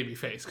a baby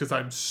face because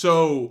I'm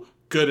so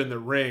good in the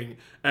ring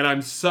and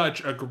I'm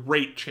such a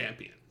great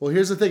champion. Well,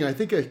 here's the thing. I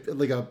think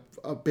a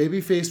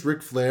babyface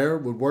Ric Flair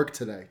would work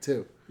today,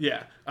 too.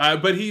 Yeah,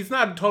 but he's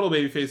not a total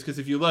babyface because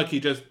if you look,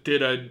 he just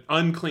did an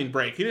unclean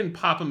break. He didn't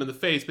pop him in the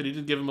face, but he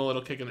did give him a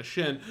little kick in the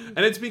shin.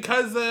 And it's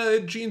because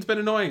Gene's been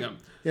annoying him.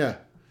 Yeah.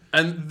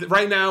 And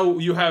right now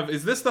you have,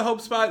 is this the hope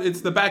spot?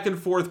 It's the back and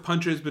forth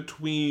punches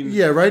between...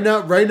 Yeah, right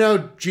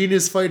now Gene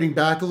is fighting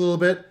back a little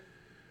bit.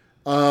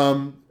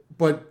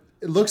 But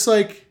it looks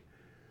like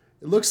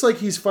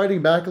he's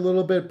fighting back a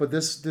little bit, but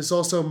this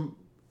also,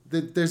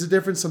 there's a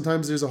difference.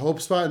 Sometimes there's a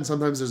hope spot and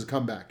sometimes there's a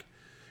comeback.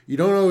 You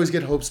don't always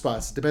get hope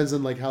spots. It depends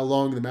on like how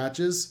long the match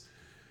is.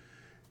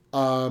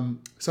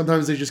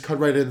 Sometimes they just cut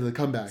right into the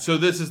comeback. So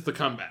this is the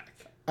comeback.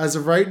 As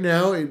of right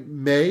now, it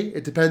may.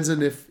 It depends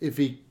on if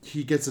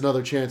he gets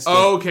another chance.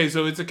 Okay,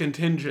 so it's a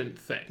contingent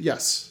thing.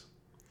 Yes.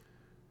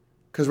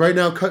 Because right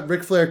now,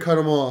 Ric Flair cut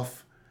him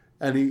off,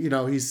 and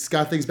he's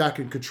got things back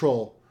in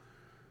control.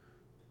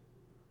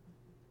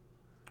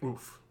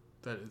 Oof,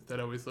 that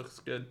always looks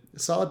good. A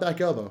solid back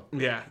elbow.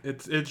 Yeah,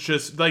 it's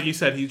just like you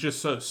said. He's just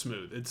so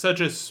smooth. It's such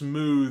a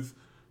smooth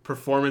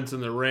performance in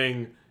the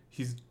ring.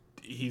 He's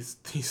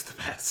the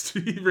best.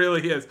 He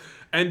really is.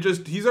 And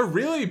he's a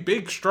really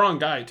big, strong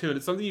guy, too. And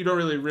it's something you don't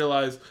really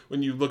realize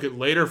when you look at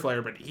later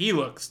Flair, but he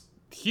looks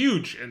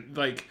huge. And,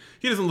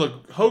 he doesn't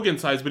look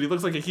Hogan-sized, but he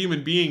looks like a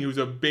human being who's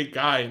a big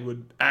guy and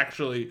would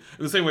actually, in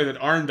the same way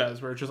that Arn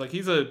does, where it's just like,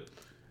 he's a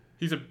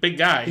big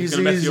guy. He's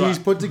going to mess you up. He's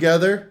put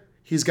together.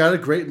 He's got a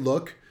great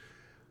look.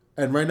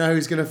 And right now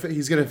he's gonna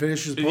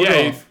finish his book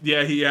off.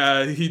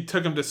 He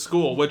took him to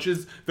school, which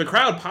is, the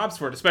crowd pops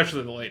for it,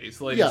 especially the ladies.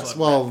 The ladies yes,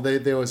 well,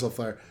 they always love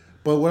Flair.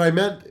 But what I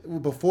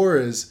meant before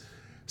is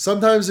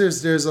sometimes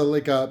there's a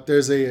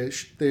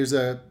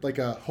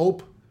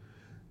hope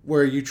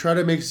where you try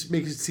to make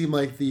it seem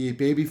like the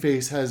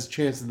babyface has a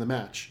chance in the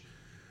match,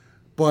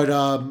 but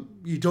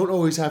you don't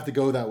always have to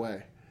go that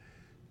way.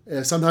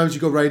 Sometimes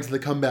you go right into the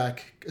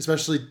comeback,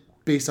 especially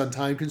based on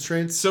time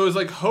constraints. So is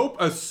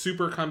Hope a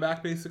super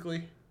comeback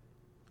basically?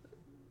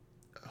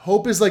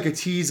 Hope is like a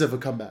tease of a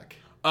comeback.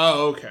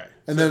 Oh, okay.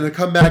 And then the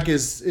comeback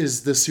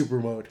is the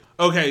super mode.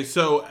 Okay,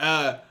 so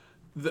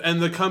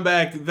and the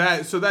comeback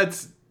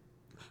that's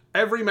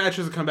every match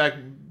is a comeback,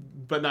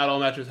 but not all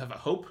matches have a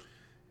hope.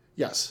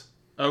 Yes.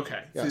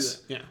 Okay.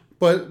 Yes. Yeah.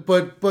 But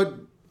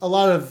a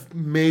lot of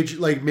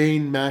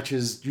main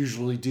matches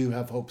usually do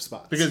have hope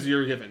spots because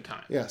you're given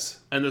time. Yes.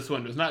 And this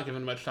one was not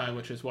given much time,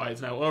 which is why it's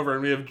now over,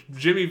 and we have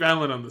Jimmy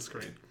Fallon on the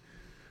screen.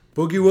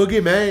 Boogie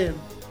Woogie Man.